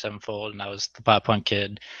was Avenged Sevenfold, and I was the pop punk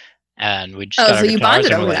kid, and we just got our you guitars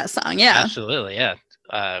bonded and we're over like, that song, yeah. absolutely, yeah.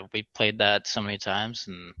 We played that so many times,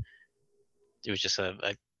 and it was just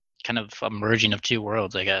a kind of a merging of two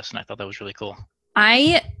worlds, I guess, and I thought that was really cool.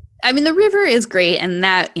 I mean, The River is great, and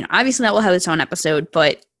that, obviously that will have its own episode,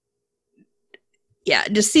 but yeah,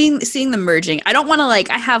 just seeing the merging. I don't want to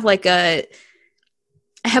I have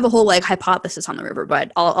a whole hypothesis on The River,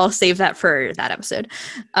 but I'll save that for that episode.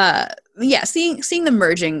 Yeah, seeing the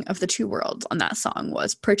merging of the two worlds on that song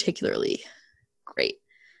was particularly great.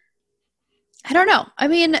 I don't know. I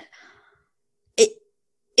mean,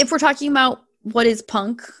 if we're talking about what is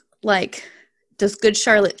punk, does Good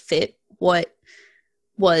Charlotte fit what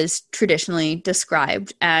was traditionally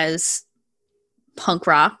described as punk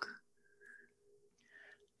rock?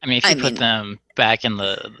 I mean, if you put them back in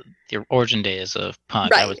the origin days of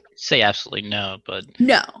punk, right, I would say absolutely no, but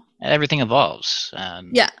no, everything evolves,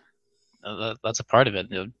 and yeah, that's a part of it.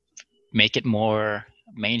 Make it more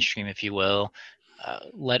mainstream, if you will.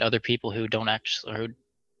 Let other people who don't actually, who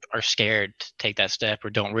are scared to take that step or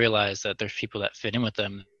don't realize that there's people that fit in with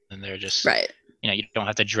them, and they're just right. You don't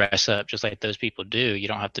have to dress up just like those people do. You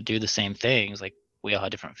don't have to do the same things. Like, we all have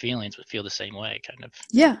different feelings, but feel the same way, kind of.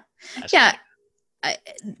 Yeah, yeah.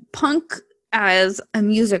 Punk as a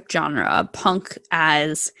music genre, punk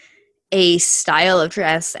as a style of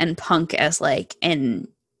dress, and punk as an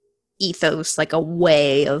ethos, a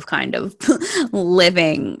way of kind of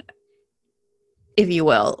living, if you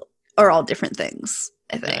will, are all different things,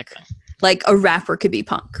 I think. Exactly. A rapper could be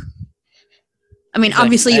punk. I mean, exactly.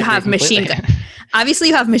 Obviously you have Machine Gun. Obviously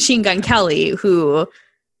you have Machine Gun Kelly, who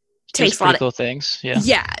takes a lot of cool things. Yeah.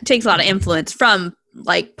 Yeah, takes a lot of influence from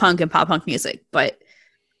punk and pop punk music, but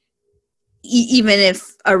even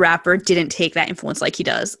if a rapper didn't take that influence like he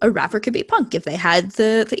does, a rapper could be punk if they had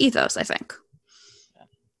the ethos, I think.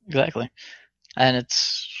 Exactly. And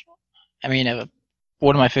it's, I mean,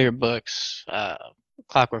 one of my favorite books,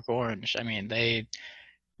 Clockwork Orange, I mean, they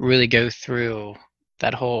really go through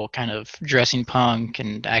that whole kind of dressing punk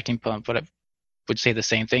and acting punk, but I would say the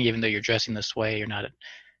same thing. Even though you're dressing this way, you're not,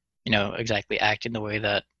 exactly acting the way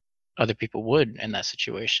that other people would in that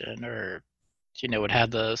situation, or would have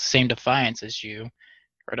the same defiance as you,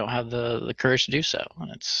 or don't have the courage to do so.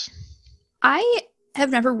 And I have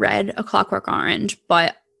never read A Clockwork Orange,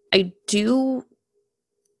 but I do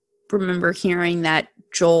remember hearing that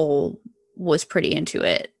Joel was pretty into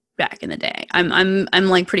it back in the day.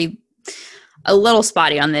 I'm pretty a little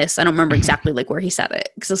spotty on this. I don't remember exactly where he said it,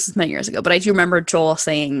 because this is many years ago, but I do remember Joel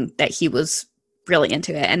saying that he was really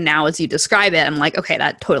into it. And now as you describe it, I'm like, okay,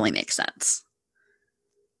 that totally makes sense.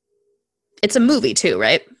 It's a movie too,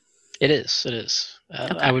 right? It is.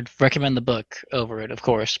 Okay. I would recommend the book over it, of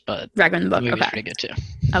course, but recommend the book. The movie's Okay. pretty good too.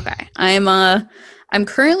 Okay. I'm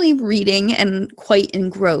currently reading and quite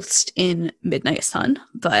engrossed in Midnight Sun,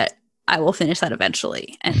 but I will finish that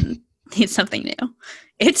eventually and need something new.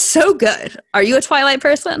 It's so good. Are you a Twilight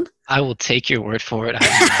person? I will take your word for it.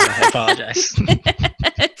 I apologize.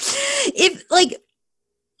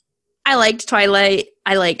 I liked Twilight.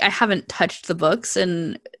 I haven't touched the books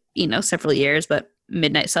in several years, but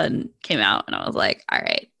Midnight Sun came out and I was like, all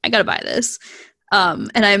right, I gotta buy this.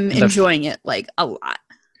 And I'm enjoying it a lot.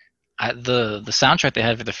 The soundtrack they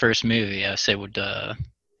had for the first movie, I say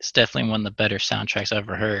it's definitely one of the better soundtracks I've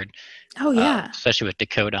ever heard. Oh yeah, especially with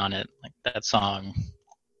Dakota on it. That song,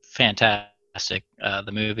 fantastic.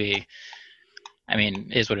 The movie, I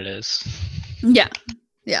mean, is what it is. Yeah.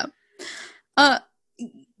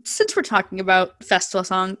 Since we're talking about festival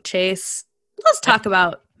song, Chase, let's talk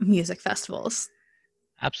about music festivals.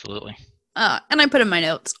 Absolutely. And I put in my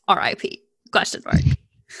notes, R.I.P. ?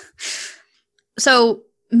 So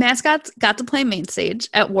Mascots got to play main stage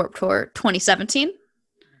at Warped Tour 2017.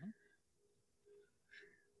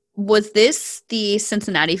 Was this the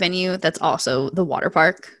Cincinnati venue that's also the water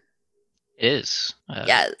park? It is.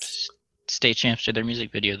 Yes. State champs did their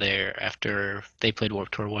music video there after they played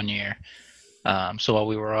Warped Tour 1 year. So while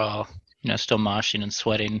we were all, still moshing and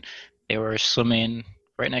sweating, they were swimming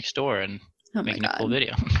right next door and making a cool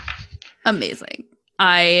video. Amazing.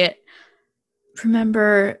 I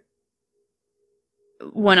remember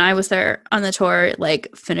when I was there on the tour,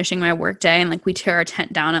 finishing my work day, and we tear our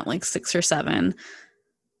tent down at 6 or 7.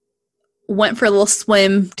 Went for a little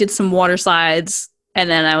swim, did some water slides, and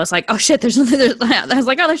then I was like, oh shit, there's a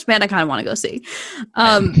band I kind of want to go see.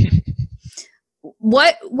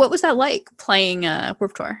 What was that like playing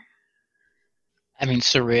Warped Tour? I mean,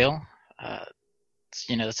 surreal.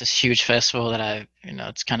 It's this huge festival that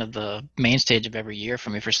it's kind of the main stage of every year for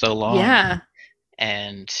me for so long. Yeah.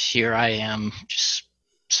 And here I am, just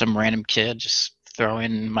some random kid, just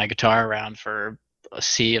throwing my guitar around for a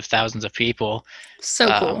sea of thousands of people. So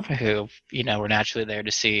cool. Who, were naturally there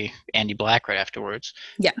to see Andy Black right afterwards.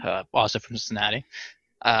 Yeah. Also from Cincinnati.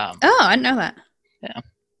 Oh, I didn't know that. Yeah.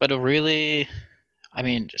 But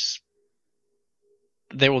just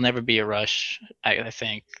there will never be a rush, I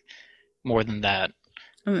think, more than that.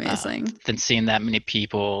 Amazing. Than seeing that many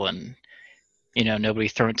people and, nobody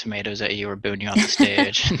throwing tomatoes at you or booing you off the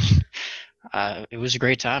stage. It was a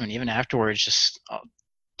great time. And even afterwards, just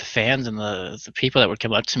the fans and the people that would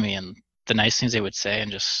come up to me and the nice things they would say,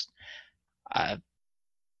 and just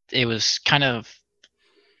it was kind of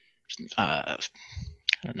I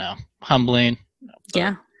don't know, humbling.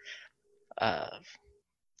 Yeah.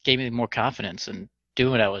 Gave me more confidence in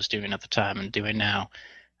doing what I was doing at the time and doing now.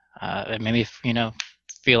 It made me,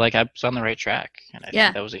 feel like I was on the right track, and I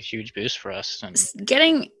think that was a huge boost for us. And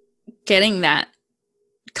getting that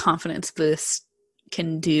confidence boost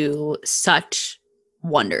can do such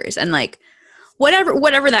wonders. And like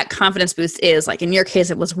whatever that confidence boost is, like in your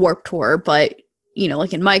case it was Warped Tour, but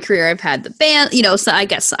like in my career I've had the band, so I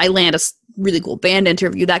guess I land a really cool band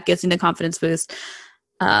interview that gives me the confidence boost.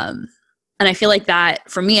 And I feel like that,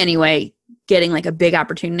 for me anyway, getting like a big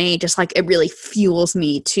opportunity, just like it really fuels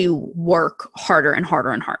me to work harder and harder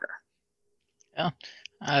and harder. Yeah,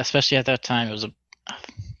 especially at that time, it was a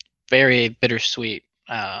very bittersweet,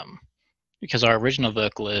 because our original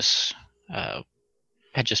vocalist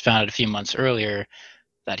had just found out a few months earlier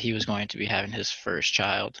that he was going to be having his first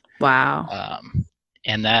child. Wow.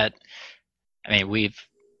 And that, we've,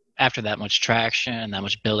 after that much traction and that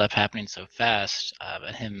much build-up happening so fast,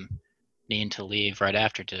 and him needing to leave right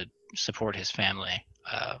after to support his family,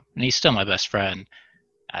 and he's still my best friend.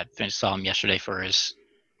 I saw him yesterday for his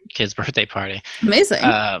kid's birthday party. Amazing.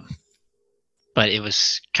 But it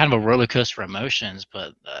was kind of a roller coaster of emotions,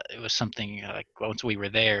 but it was something like once we were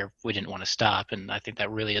there, we didn't want to stop, and I think that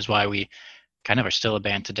really is why we kind of are still a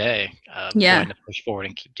band today, trying to push forward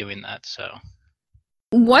and keep doing that. So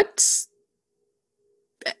what's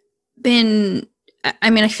been,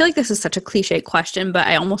 I feel like this is such a cliche question, but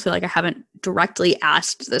I almost feel like I haven't directly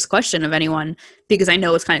asked this question of anyone because I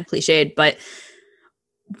know it's kind of cliched, but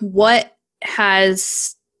what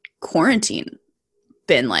has quarantine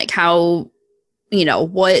been like? How,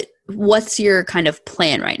 what's your kind of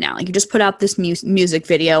plan right now? Like you just put out this music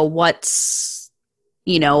video. What's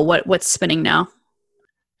spinning now?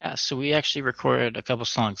 Yeah, so we actually recorded a couple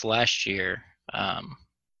songs last year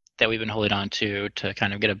that we've been holding on to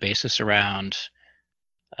kind of get a basis around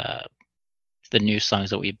the new songs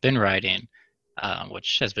that we've been writing,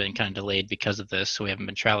 which has been kind of delayed because of this, so we haven't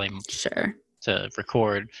been traveling to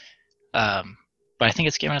record. But I think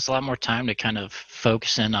it's given us a lot more time to kind of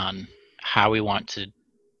focus in on how we want to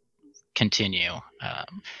continue.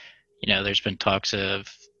 There's been talks of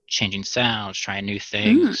changing sounds, trying new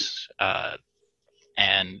things,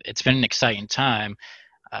 and it's been an exciting time.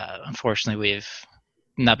 Unfortunately, we've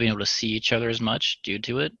not been able to see each other as much due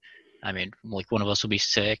to it. Like one of us will be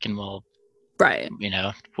sick and we'll,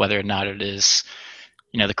 whether or not it is,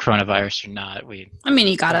 the coronavirus or not, you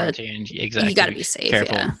gotta be safe.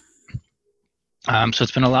 Careful. Yeah. So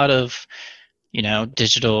it's been a lot of,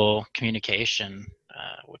 digital communication,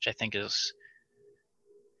 which I think is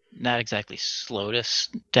not exactly slowed us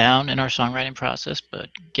down in our songwriting process, but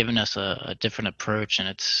given us a different approach.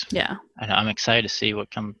 And I'm excited to see what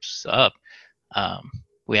comes up.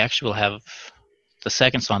 We actually will have the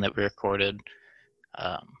second song that we recorded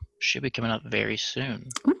should be coming up very soon.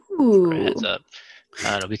 Ooh. Heads up.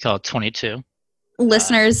 It'll be called 22.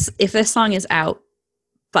 Listeners, if this song is out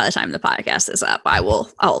by the time the podcast is up,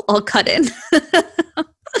 I'll cut in.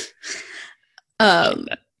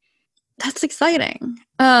 That's exciting.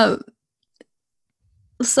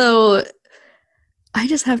 So I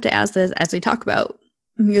just have to ask this as we talk about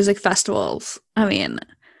music festivals.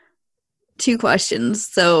 Two questions.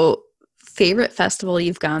 So favorite festival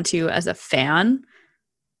you've gone to as a fan,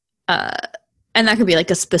 and that could be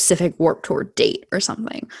like a specific Warped Tour date or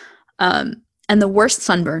something, and the worst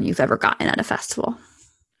sunburn you've ever gotten at a festival.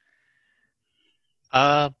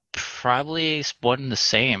 Probably one and the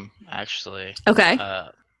same, actually. Okay.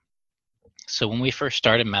 So when we first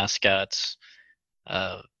started Mascots,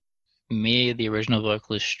 me, the original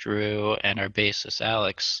vocalist Drew, and our bassist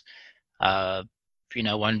Alex,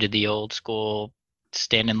 wanted to do the old school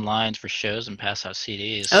stand in lines for shows and pass out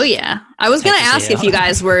CDs. Oh yeah, I was gonna ask if you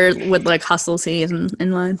guys would like hustle CDs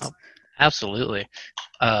in lines. Oh, absolutely.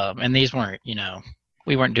 And these weren't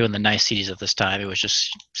we weren't doing the nice CDs at this time. It was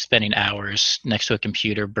just spending hours next to a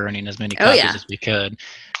computer, burning as many Oh, copies yeah. as we could.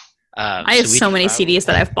 I have so many CDs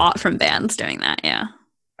that I've bought from bands doing that, yeah.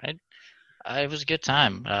 Right? It was a good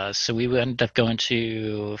time. So we ended up going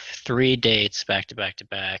to 3 dates back to back to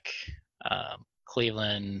back,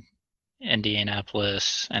 Cleveland,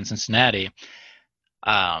 Indianapolis, and Cincinnati.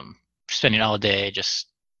 Spending all day just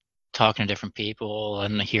talking to different people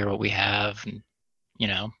and hear what we have, and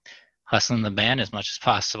hustling the band as much as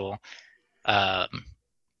possible.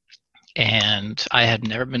 And I had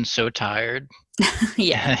never been so tired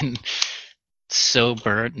Yeah. and so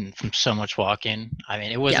burnt and from so much walking. I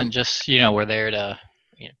mean, it wasn't just we're there to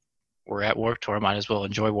we're at Warped Tour, might as well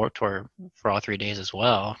enjoy Warped Tour for all 3 days as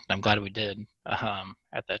well. I'm glad we did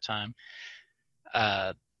at that time.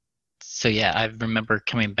 So yeah, I remember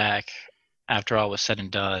coming back after all was said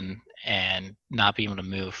and done and not being able to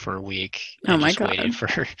move for a week and Oh my just God. waiting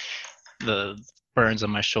for the burns on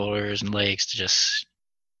my shoulders and legs to just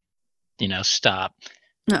stop.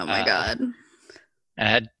 Oh my God.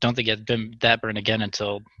 And I don't think I'd been that burned again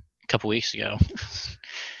until a couple weeks ago.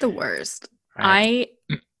 The worst. Right.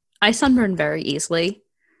 I sunburn very easily.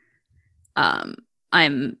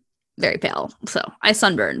 I'm very pale, so I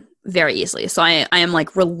sunburn very easily. So I am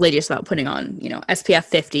like religious about putting on, SPF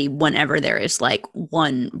 50 whenever there is like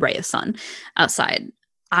one ray of sun outside.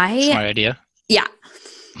 Smart idea. Yeah.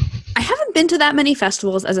 I haven't been to that many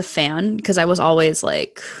festivals as a fan because I was always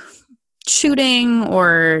like shooting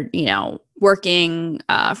or, working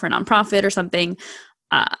for a nonprofit or something.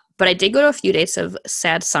 But I did go to a few dates of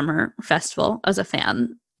Sad Summer Festival as a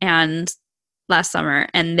fan and last summer,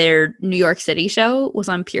 and their New York City show was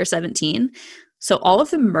on Pier 17. So all of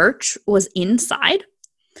the merch was inside,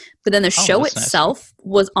 but then the show itself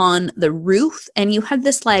was on the roof, and you had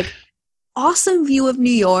this like awesome view of New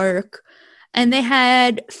York, and they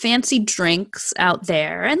had fancy drinks out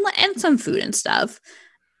there and some food and stuff.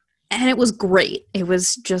 And it was great. It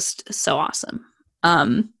was just so awesome.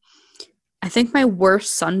 I think my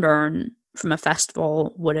worst sunburn from a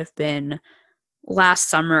festival would have been last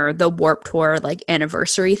summer, the Warped Tour like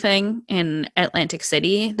anniversary thing in Atlantic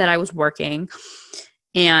City that I was working.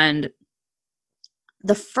 And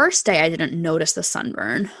the first day I didn't notice the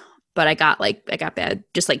sunburn, but I got bad,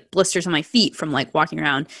 just like blisters on my feet from like walking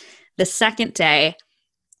around. The second day,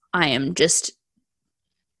 I am just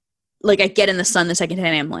like, I get in the sun the second day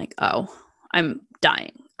and I'm like, oh, I'm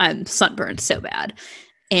dying. I'm sunburned so bad.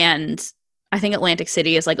 And I think Atlantic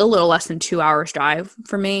City is like a little less than 2 hours drive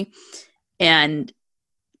for me. And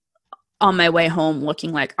on my way home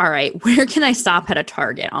looking like, all right, where can I stop at a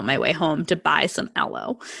Target on my way home to buy some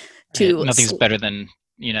aloe? Nothing's better than,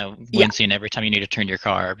 wincing every time you need to turn your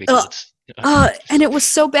car because and it was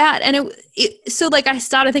so bad. And so like I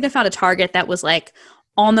think I found a Target that was like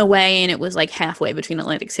on the way, and it was like halfway between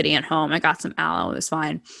Atlantic City and home. I got some aloe. It was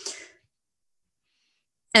fine.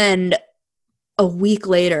 And a week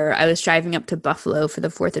later, I was driving up to Buffalo for the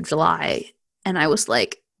 4th of July, and I was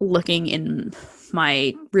like looking in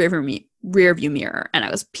my rearview mirror, and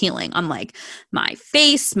I was peeling on like my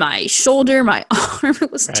face, my shoulder, my arm.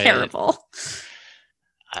 It was terrible.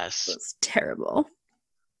 It was terrible.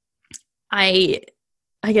 I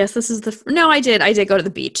guess this is I did go to the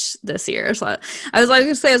beach this year. So I was like,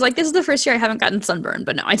 this is the first year I haven't gotten sunburned,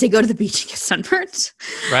 but no, I did go to the beach and get sunburned.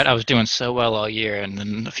 Right. I was doing so well all year, and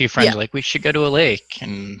then a few friends were like, we should go to a lake.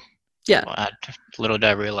 And little did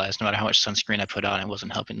I realize, no matter how much sunscreen I put on, it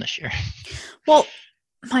wasn't helping this year. Well,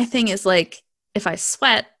 my thing is like, if I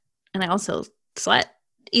sweat, and I also sweat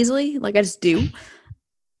easily, like I just do,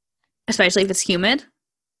 especially if it's humid,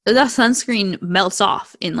 the sunscreen melts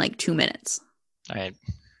off in like 2 minutes. All right.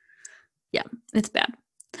 Yeah, it's bad.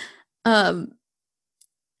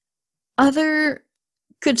 Other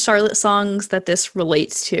good Charlotte songs that this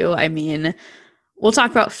relates to, I mean, we'll talk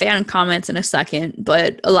about fan comments in a second,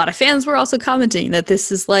 but a lot of fans were also commenting that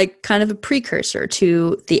this is like kind of a precursor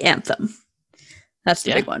to the anthem. That's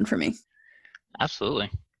the big one for me. Absolutely.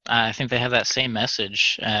 I think they have that same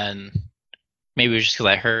message, and maybe it was just because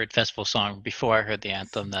I heard Festival Song before I heard the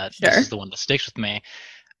anthem that this is the one that sticks with me.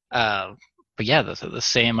 But yeah, the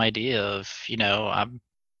same idea of, I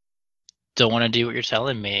don't want to do what you're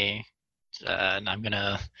telling me, and I'm going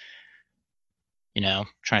to,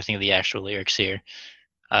 trying to think of the actual lyrics here.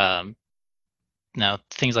 Now,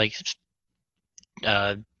 things like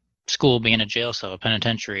school being a jail cell, a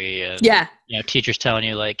penitentiary, and, teachers telling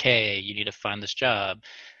you like, hey, you need to find this job.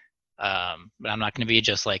 But I'm not going to be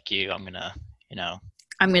just like you. I'm going to,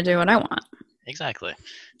 I'm going to do what I want. Exactly.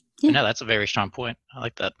 Yeah. No, that's a very strong point. I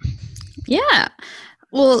like that. Yeah.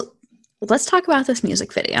 Well, let's talk about this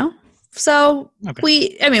music video. So Okay.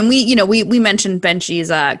 we mentioned Benchy's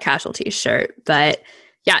Casualty shirt, but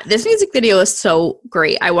yeah, this music video is so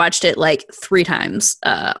great. I watched it like 3 times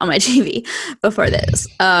on my TV before this.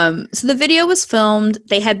 So the video was filmed.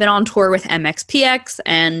 They had been on tour with MXPX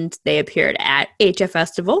and they appeared at HF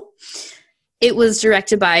Festival. It was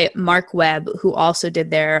directed by Mark Webb, who also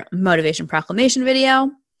did their Motivation Proclamation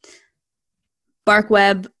video. Mark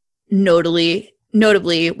Webb notably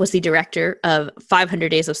was the director of 500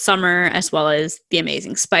 Days of Summer, as well as The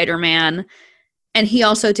Amazing Spider-Man. And he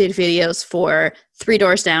also did videos for Three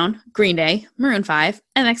Doors Down, Green Day, Maroon 5,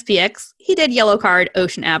 MXPX. He did Yellow Card,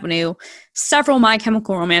 Ocean Avenue, several My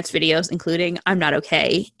Chemical Romance videos, including I'm Not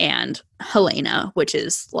Okay and Helena, which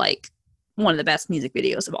is like one of the best music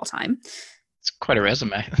videos of all time. It's quite a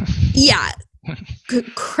resume. Yeah.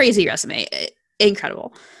 Crazy resume.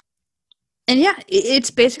 Incredible. And yeah,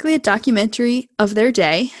 it's basically a documentary of their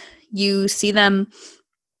day. You see them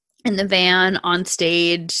in the van, on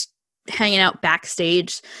stage, hanging out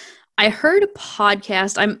backstage. I heard a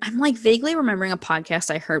podcast. I'm like vaguely remembering a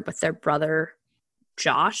podcast I heard with their brother,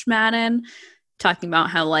 Josh Madden, talking about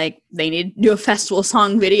how like they need to do a festival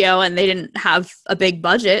song video and they didn't have a big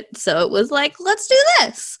budget. So it was like, let's do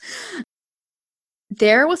this.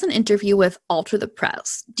 There was an interview with Alter the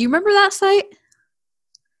Press. Do you remember that site?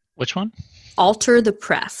 Which one?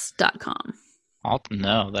 alterthepress.com.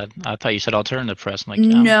 No, I thought you said alternative press. I'm like,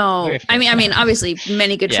 no. I mean, obviously,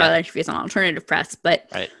 many good trial interviews on alternative press, but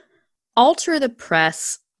right. Alter the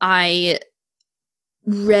Press, I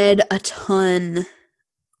read a ton,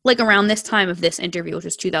 like around this time of this interview, which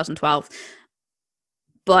was 2012.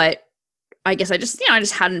 But I guess I just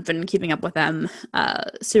hadn't been keeping up with them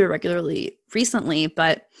super regularly recently.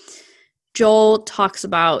 But Joel talks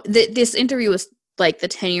about this interview was like the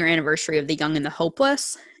 10-year anniversary of The Young and the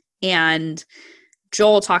Hopeless. And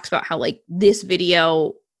Joel talks about how like this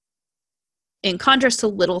video, in contrast to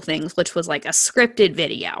Little Things, which was like a scripted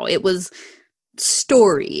video, it was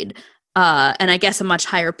storied and I guess a much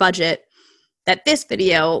higher budget, that this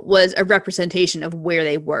video was a representation of where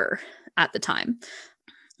they were at the time.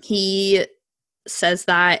 He says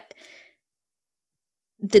that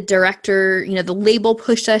the director, the label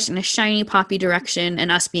pushed us in a shiny poppy direction,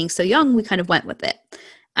 and us being so young, we kind of went with it.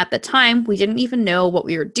 At the time, we didn't even know what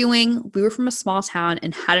we were doing. We were from a small town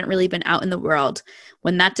and hadn't really been out in the world.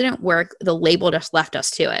 When that didn't work, the label just left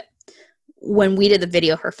us to it. When we did the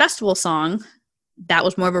video for Festival Song, that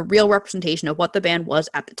was more of a real representation of what the band was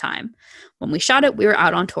at the time. When we shot it, we were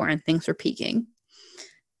out on tour and things were peaking.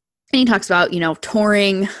 And he talks about,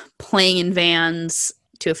 touring, playing in vans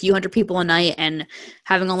to a few hundred people a night, and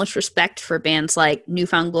having all this respect for bands like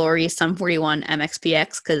Newfound Glory, Sum 41,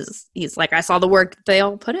 MXPX, because he's like, I saw the work that they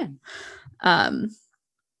all put in.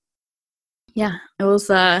 Yeah, it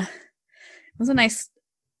was a nice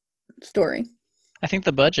story. I think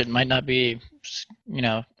the budget might not be,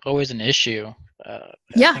 always an issue. I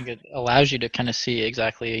think it allows you to kind of see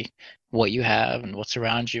exactly what you have and what's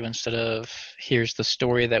around you, instead of here's the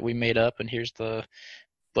story that we made up and here's the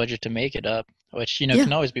budget to make it up, which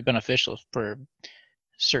can always be beneficial for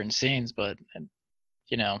certain scenes, but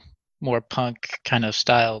more punk kind of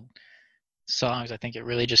styled songs, I think it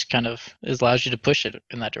really just kind of allows you to push it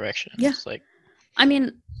in that direction. Yeah. It's like, I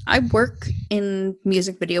mean, I work in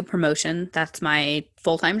music video promotion. That's my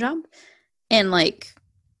full-time job. And like,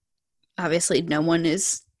 obviously no one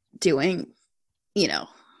is doing,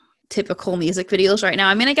 typical music videos right now.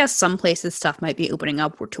 I mean, I guess some places stuff might be opening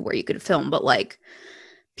up to where you could film, but like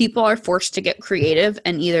people are forced to get creative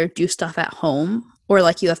and either do stuff at home, or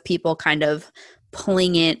like you have people kind of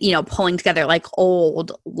pulling together like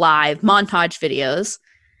old live montage videos.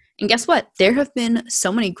 And guess what? There have been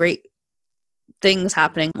so many great things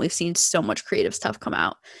happening. We've seen so much creative stuff come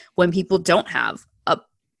out when people don't have a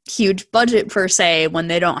huge budget per se, when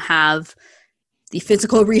they don't have the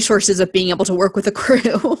physical resources of being able to work with a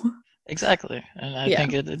crew. Exactly. And I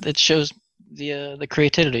think it shows the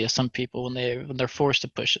creativity of some people when they're forced to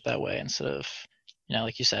push it that way, instead of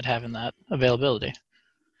like you said, having that availability.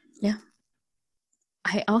 Yeah.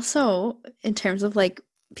 I also, in terms of like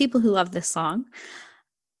people who love this song,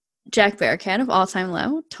 Jack Barricade of All Time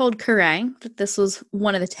Low told Kerrang that this was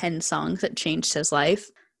one of the 10 songs that changed his life.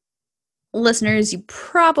 Listeners, you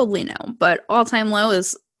probably know, but All Time Low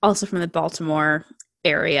is also from the Baltimore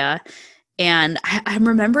area. And I'm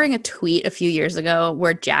remembering a tweet a few years ago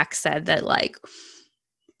where Jack said that, like,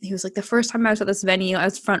 he was like, the first time I was at this venue, I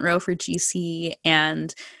was front row for GC,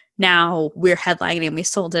 and now we're headlining and we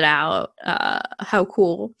sold it out. How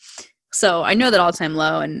cool. So I know that All Time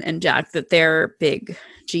Low and Jack, that they're big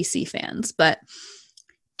GC fans. But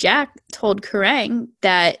Jack told Kerrang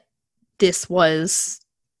that this was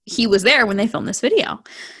he was there when they filmed this video.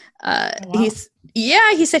 Oh, wow.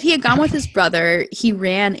 He said he had gone with his brother. He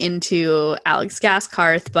ran into Alex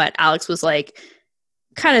Gaskarth, but Alex was like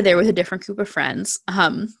kind of there with a different group of friends.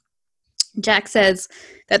 Jack says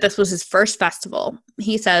that this was his first festival.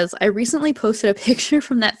 He says, I recently posted a picture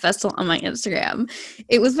from that festival on my Instagram.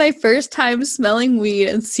 It was my first time smelling weed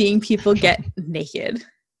and seeing people get naked.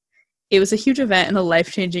 It was a huge event and a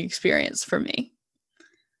life-changing experience for me.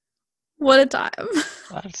 What a time.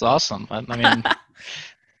 That's awesome. I mean,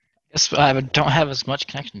 I don't have as much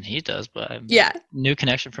connection as he does, but new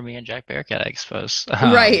connection for me and Jack Bearcat, I suppose.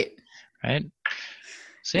 Right. Right?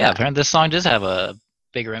 So apparently this song does have a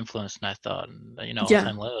bigger influence than I thought. And, All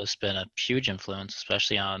Time Low has been a huge influence,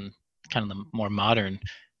 especially on kind of the more modern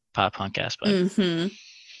pop punk aspect. Mm-hmm.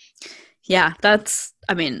 Yeah,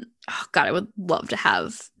 I would love to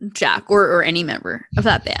have Jack or any member of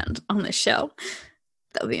that band on this show.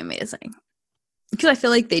 That would be amazing. Because I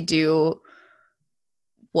feel like they do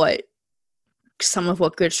some of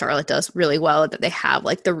what Good Charlotte does really well, that they have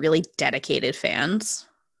like the really dedicated fans.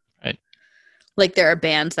 Right. Like there are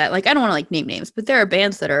bands that, like, I don't want to like name names, but there are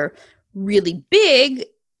bands that are really big,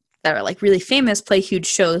 that are like really famous, play huge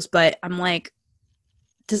shows, but I'm like,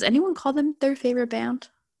 does anyone call them their favorite band?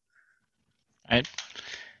 Right.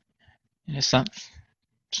 Sometimes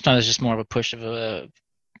it's just more of a push of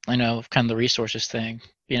kind of the resources thing.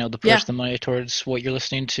 To push the money towards what you're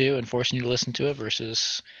listening to and forcing you to listen to it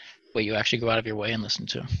versus what you actually go out of your way and listen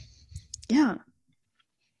to. Yeah.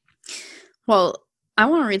 Well, I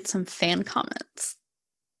want to read some fan comments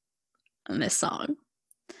on this song.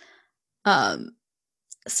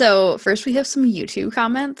 So first we have some YouTube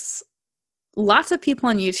comments. Lots of people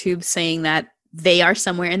on YouTube saying that they are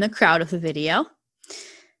somewhere in the crowd of the video.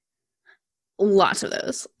 Lots of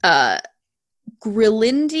those.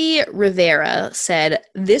 Grilindi Rivera said,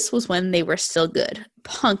 this was when they were still good.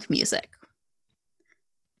 Punk music.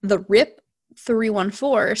 The Rip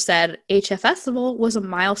 314 said, HF Festival was a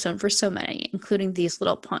milestone for so many, including these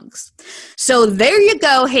little punks. So there you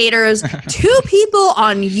go, haters. 2 people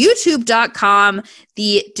on YouTube.com,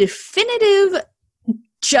 the definitive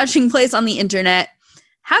judging place on the internet,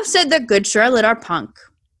 have said that Good Charlotte are punk.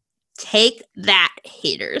 Take that,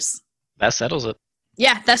 haters. That settles it.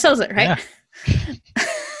 Yeah, that settles it, right? Yeah.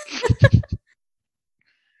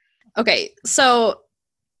 Okay, so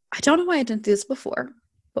I don't know why I didn't do this before,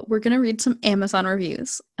 but we're going to read some Amazon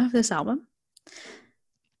reviews of this album.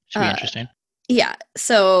 Should be interesting. Yeah,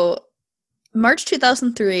 so March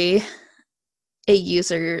 2003, a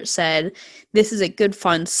user said, this is a good,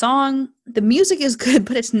 fun song. The music is good,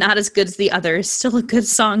 but it's not as good as the others. Still a good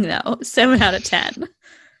song, though. 7 out of 10.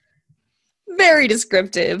 Very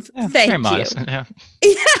descriptive. Yeah, Thank very you. modest, yeah.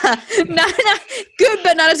 Yeah, not good,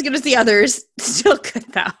 but not as good as the others. Still good,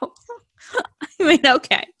 though. I mean,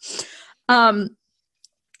 okay.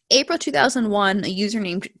 April 2001, a user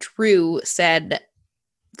named Drew said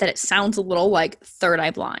that it sounds a little like Third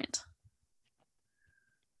Eye Blind.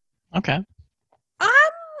 Okay.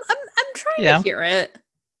 I'm trying to hear it.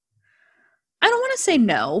 I don't want to say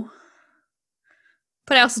no,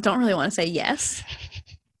 but I also don't really want to say yes.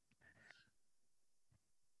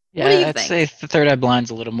 Yeah, What do you I'd think? say the Third Eye Blind's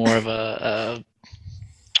a little more of a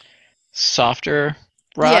softer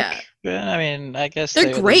rock. Yeah. I mean, I guess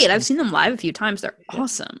they're great. I've seen them live a few times. They're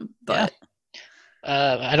awesome, but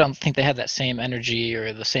I don't think they have that same energy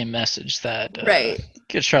or the same message that right.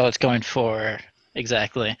 Good Charlotte's going for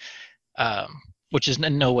exactly, which is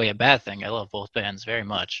in no way a bad thing. I love both bands very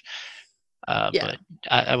much, but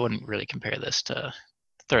I wouldn't really compare this to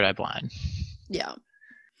Third Eye Blind. Yeah.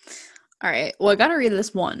 All right. Well, I got to read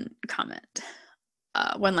this one comment.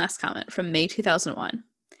 One last comment from May 2001.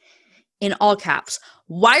 In all caps,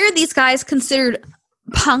 why are these guys considered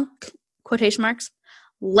punk? Quotation marks.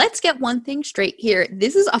 Let's get one thing straight here.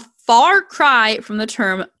 This is a far cry from the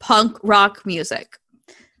term punk rock music.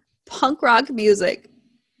 Punk rock music,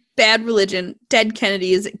 Bad Religion, Dead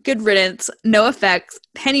Kennedys, Good Riddance, No Effects,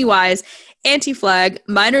 Pennywise, Anti-Flag,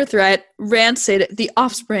 Minor Threat, Rancid, The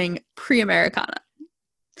Offspring, Pre-Americana.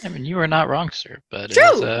 I mean, you are not wrong, sir. But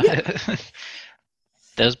true.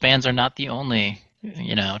 Those bands are not the only,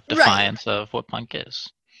 defiance of what punk is.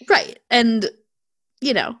 Right. And,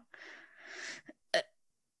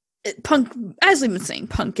 punk, as we've been saying,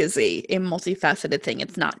 punk is a multifaceted thing.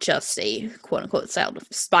 It's not just a quote-unquote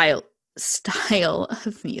style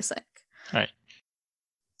of music. Right.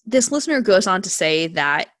 This listener goes on to say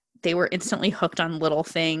that they were instantly hooked on Little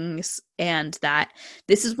Things, and that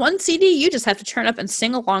this is one CD you just have to turn up and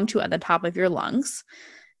sing along to at the top of your lungs.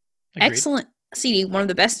 Agreed. Excellent CD, one of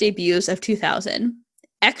the best debuts of 2000.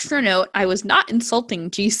 extra note, I was not insulting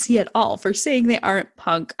GC at all for saying they aren't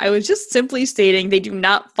punk. I was just simply stating they do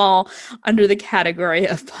not fall under the category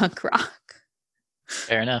of punk rock.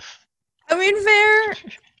 Fair enough. I mean,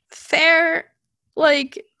 fair.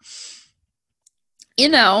 Like, you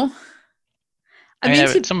know. I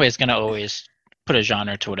mean, somebody's going to always put a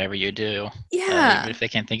genre to whatever you do. Yeah. Even if they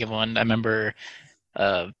can't think of one. I remember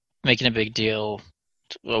making a big deal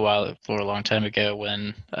for a long time ago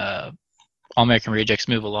when All American Rejects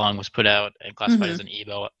Move Along was put out and classified as an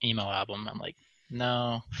emo album. I'm like,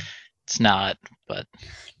 no, it's not. But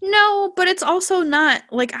no, but it's also not,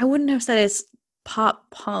 like, I wouldn't have said it's pop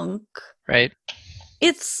punk. Right.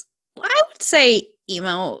 It's, I would say,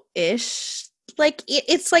 emo-ish. Like,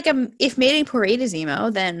 it's like if Mayday Parade is emo,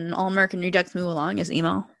 then All American Rejects Move Along is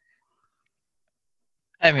emo.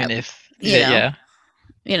 I mean, yeah.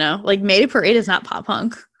 You know, like, Mayday Parade is not pop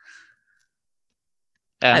punk.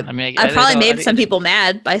 Yeah, I probably made some people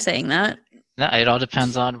mad by saying that. No, it all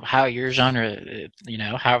depends on how your genre,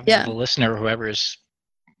 how the listener or whoever is,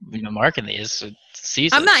 marking these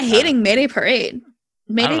sees it. I'm not hating Mayday Parade.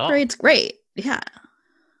 Mayday Parade's great. Yeah.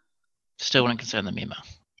 Still wouldn't consider them emo.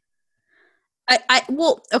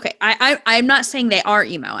 I'm not saying they are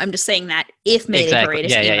emo. I'm just saying that if Mayday Parade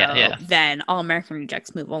is emo, then All American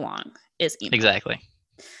Rejects Move Along is emo. Exactly.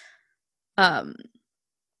 I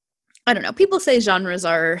don't know. People say genres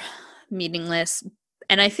are meaningless,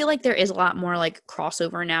 and I feel like there is a lot more like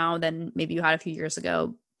crossover now than maybe you had a few years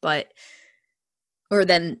ago, or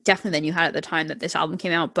then definitely than you had at the time that this album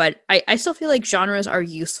came out. But I still feel like genres are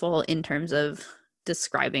useful in terms of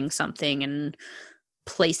describing something and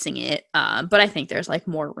placing it. But I think there's like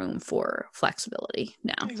more room for flexibility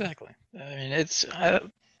now. Exactly. I mean,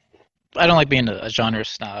 I don't like being a genre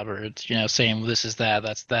snob or saying this is that,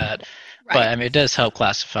 that's that. Right. But I mean, it does help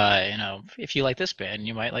classify. If you like this band,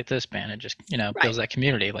 you might like this band. It just builds that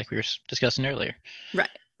community, like we were discussing earlier. Right.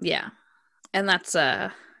 Yeah. And that's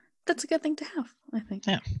a good thing to have, I think.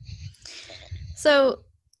 Yeah. So,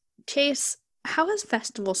 Chase, how has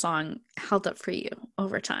festival song held up for you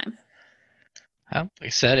over time? Well, like I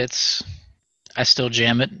said, I still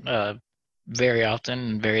jam it very often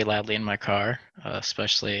and very loudly in my car,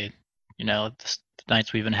 especially the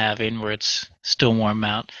nights we've been having where it's still warm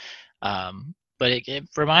out. But it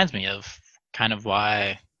reminds me of kind of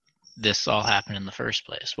why this all happened in the first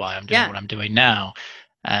place, why I'm doing what I'm doing now.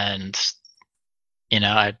 And,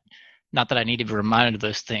 not that I need to be reminded of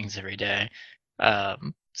those things every day.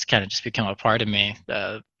 It's kind of just become a part of me.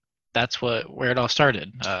 That's where it all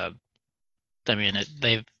started. I mean,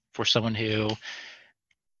 they were someone who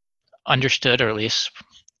understood, or at least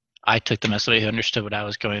I took them as somebody who understood what I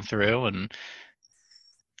was going through, and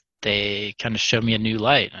they kind of showed me a new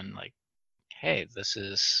light and like, hey, this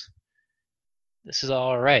is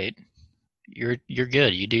all right. You're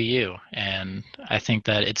good. You do you. And I think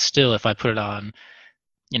that it's still, if I put it on,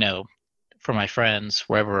 for my friends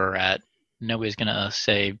wherever we're at, nobody's gonna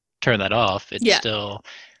say turn that off. It's still,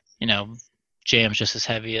 jams just as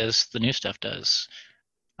heavy as the new stuff does.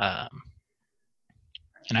 And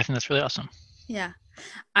I think that's really awesome. Yeah.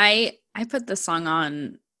 I put the song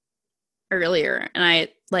on earlier and I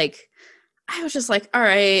was just like, all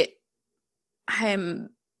right, I'm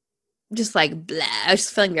just like blah. I was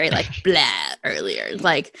just feeling very like blah earlier.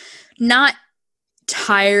 Like not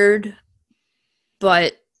tired,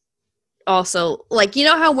 but also like,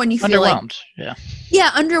 how when you feel underwhelmed.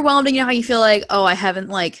 Underwhelmed, and how you feel like, oh, I haven't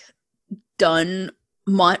like done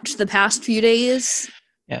much the past few days.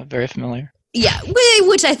 Yeah, very familiar. Yeah,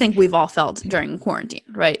 which I think we've all felt during quarantine,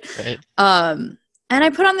 right? Right. And I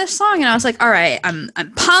put on this song and I was like, all right, I'm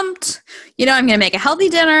pumped. I'm gonna make a healthy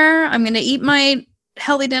dinner. I'm gonna eat my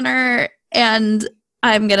healthy dinner, and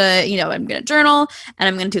I'm gonna journal, and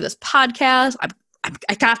I'm gonna do this podcast.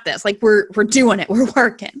 I got this. Like we're doing it. We're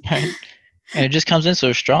working. Right. And it just comes in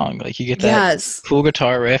so strong. Like you get that cool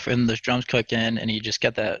guitar riff and the drums kick in, and you just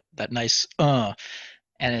get that nice and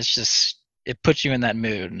it's just, it puts you in that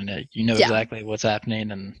mood, and exactly what's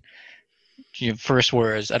happening. And your first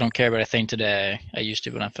words, I don't care about a thing today. I used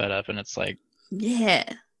to, but I'm fed up. And it's like, yeah,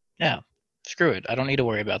 screw it. I don't need to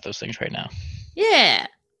worry about those things right now. Yeah.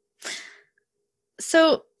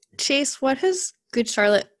 So, Chase, what has Good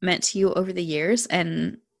Charlotte meant to you over the years,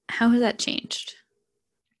 and how has that changed?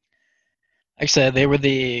 Like I said, they were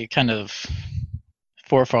the kind of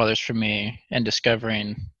forefathers for me in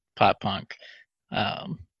discovering pop punk.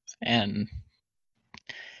 And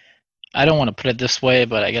I don't want to put it this way,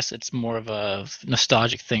 but I guess it's more of a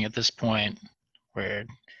nostalgic thing at this point, where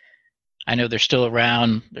I know they're still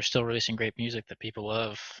around, they're still releasing great music that people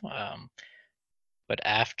love. But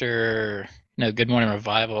after Good Morning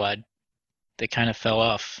Revival, they kind of fell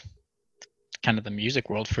off kind of the music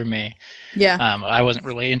world for me. Yeah. I wasn't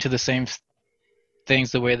relating to the same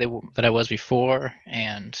things the way that I was before,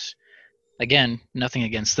 and again, nothing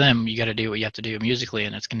against them. You got to do what you have to do musically,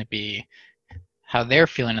 and it's going to be how they're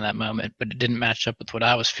feeling in that moment, but it didn't match up with what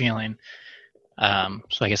I was feeling. So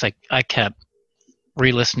I guess I kept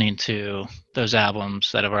re-listening to those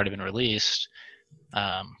albums that have already been released.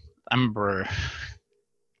 I remember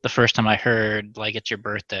the first time I heard Like It's Your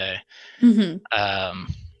Birthday, Mm-hmm.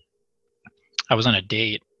 I was on a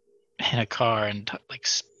date in a car in like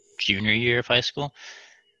junior year of high school,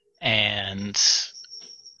 and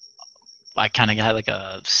I kind of had like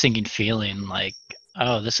a sinking feeling like,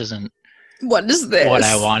 oh, this isn't What is this? what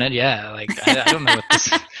I wanted. Yeah, like I don't know what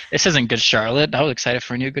this isn't Good Charlotte. I was excited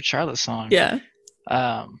for a new Good Charlotte song. Yeah.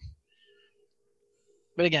 But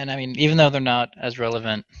again, I mean, even though they're not as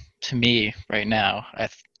relevant to me right now,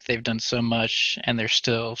 they've done so much, and they're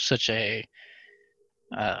still such a,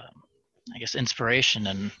 I guess, inspiration,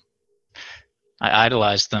 and I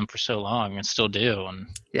idolized them for so long and still do, and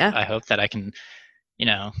Yeah. I hope that I can,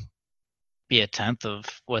 be a tenth of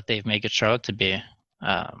what they've made Good Charlotte to be.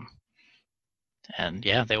 And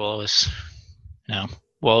yeah, they will always,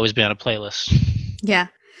 will always be on a playlist. Yeah.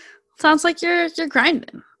 Sounds like you're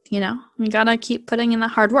grinding, you gotta keep putting in the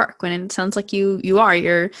hard work when it sounds like you are.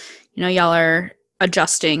 Y'all are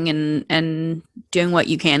adjusting and doing what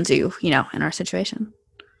you can do, in our situation.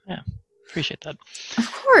 Yeah. Appreciate that.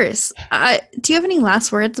 Of course. Do you have any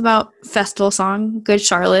last words about festival song Good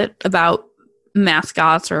Charlotte, about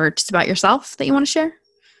Mascots, or just about yourself that you want to share?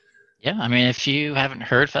 Yeah, I mean, if you haven't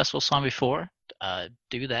heard festival song before,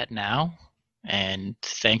 do that now and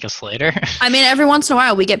thank us later. I mean, every once in a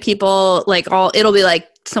while we get people it'll be like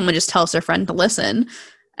someone just tells their friend to listen,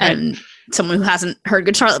 and someone who hasn't heard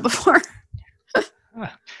Good Charlotte before.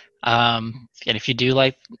 And if you do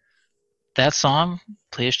like that song,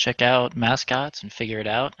 please check out Mascots and figure it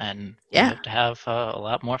out, and we hope to have a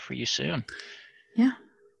lot more for you soon. Yeah.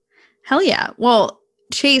 Hell yeah. Well,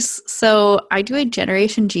 Chase, so I do a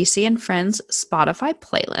Generation GC and Friends Spotify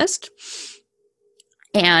playlist,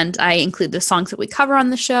 and I include the songs that we cover on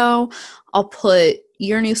the show. I'll put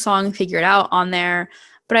your new song, Figure It Out, on there,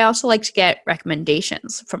 but I also like to get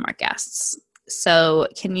recommendations from our guests. So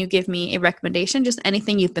can you give me a recommendation, just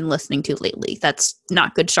anything you've been listening to lately that's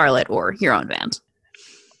not Good Charlotte or your own band?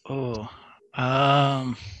 Oh,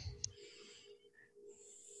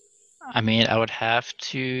 I mean, I would have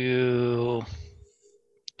to,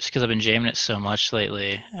 just because I've been jamming it so much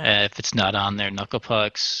lately, if it's not on there, Knuckle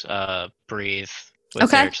Pucks, Breathe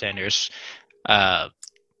with Eric Sanders.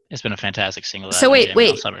 It's been a fantastic single. So wait.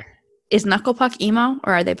 All summer. Is Knuckle Puck emo,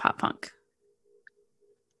 or are they pop punk?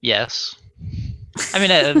 Yes. I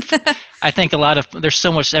mean, I think there's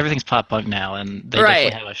so much, everything's pop punk now, and they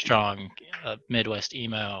definitely have a strong Midwest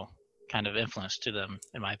emo kind of influence to them,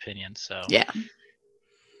 in my opinion. So yeah.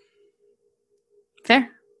 Fair.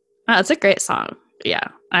 Oh, that's a great song. Yeah.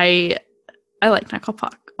 I like Knuckle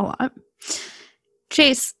Puck a lot.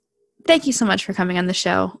 Chase, thank you so much for coming on the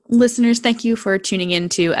show. Listeners, thank you for tuning in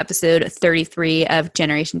to episode 33 of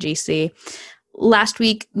Generation GC. Last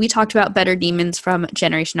week, we talked about Better Demons from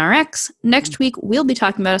Generation RX. Next week, we'll be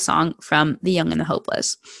talking about a song from The Young and the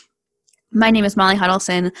Hopeless. My name is Molly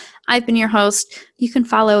Huddleston. I've been your host. You can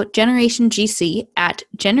follow Generation GC at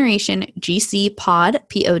Generation GC Pod,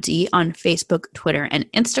 P-O-D, on Facebook, Twitter, and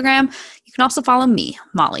Instagram. You can also follow me,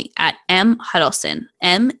 Molly, at M Huddleston,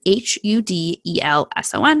 M-H-U-D-E-L-S-O-N,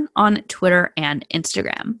 on Twitter and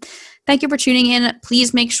Instagram. Thank you for tuning in.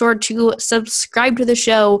 Please make sure to subscribe to the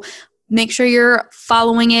show. Make sure you're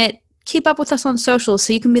following it. Keep up with us on social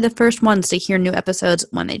so you can be the first ones to hear new episodes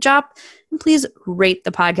when they drop. And please rate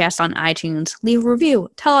the podcast on iTunes, leave a review,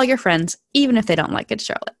 tell all your friends, even if they don't like it,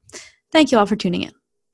 Charlotte. Thank you all for tuning in.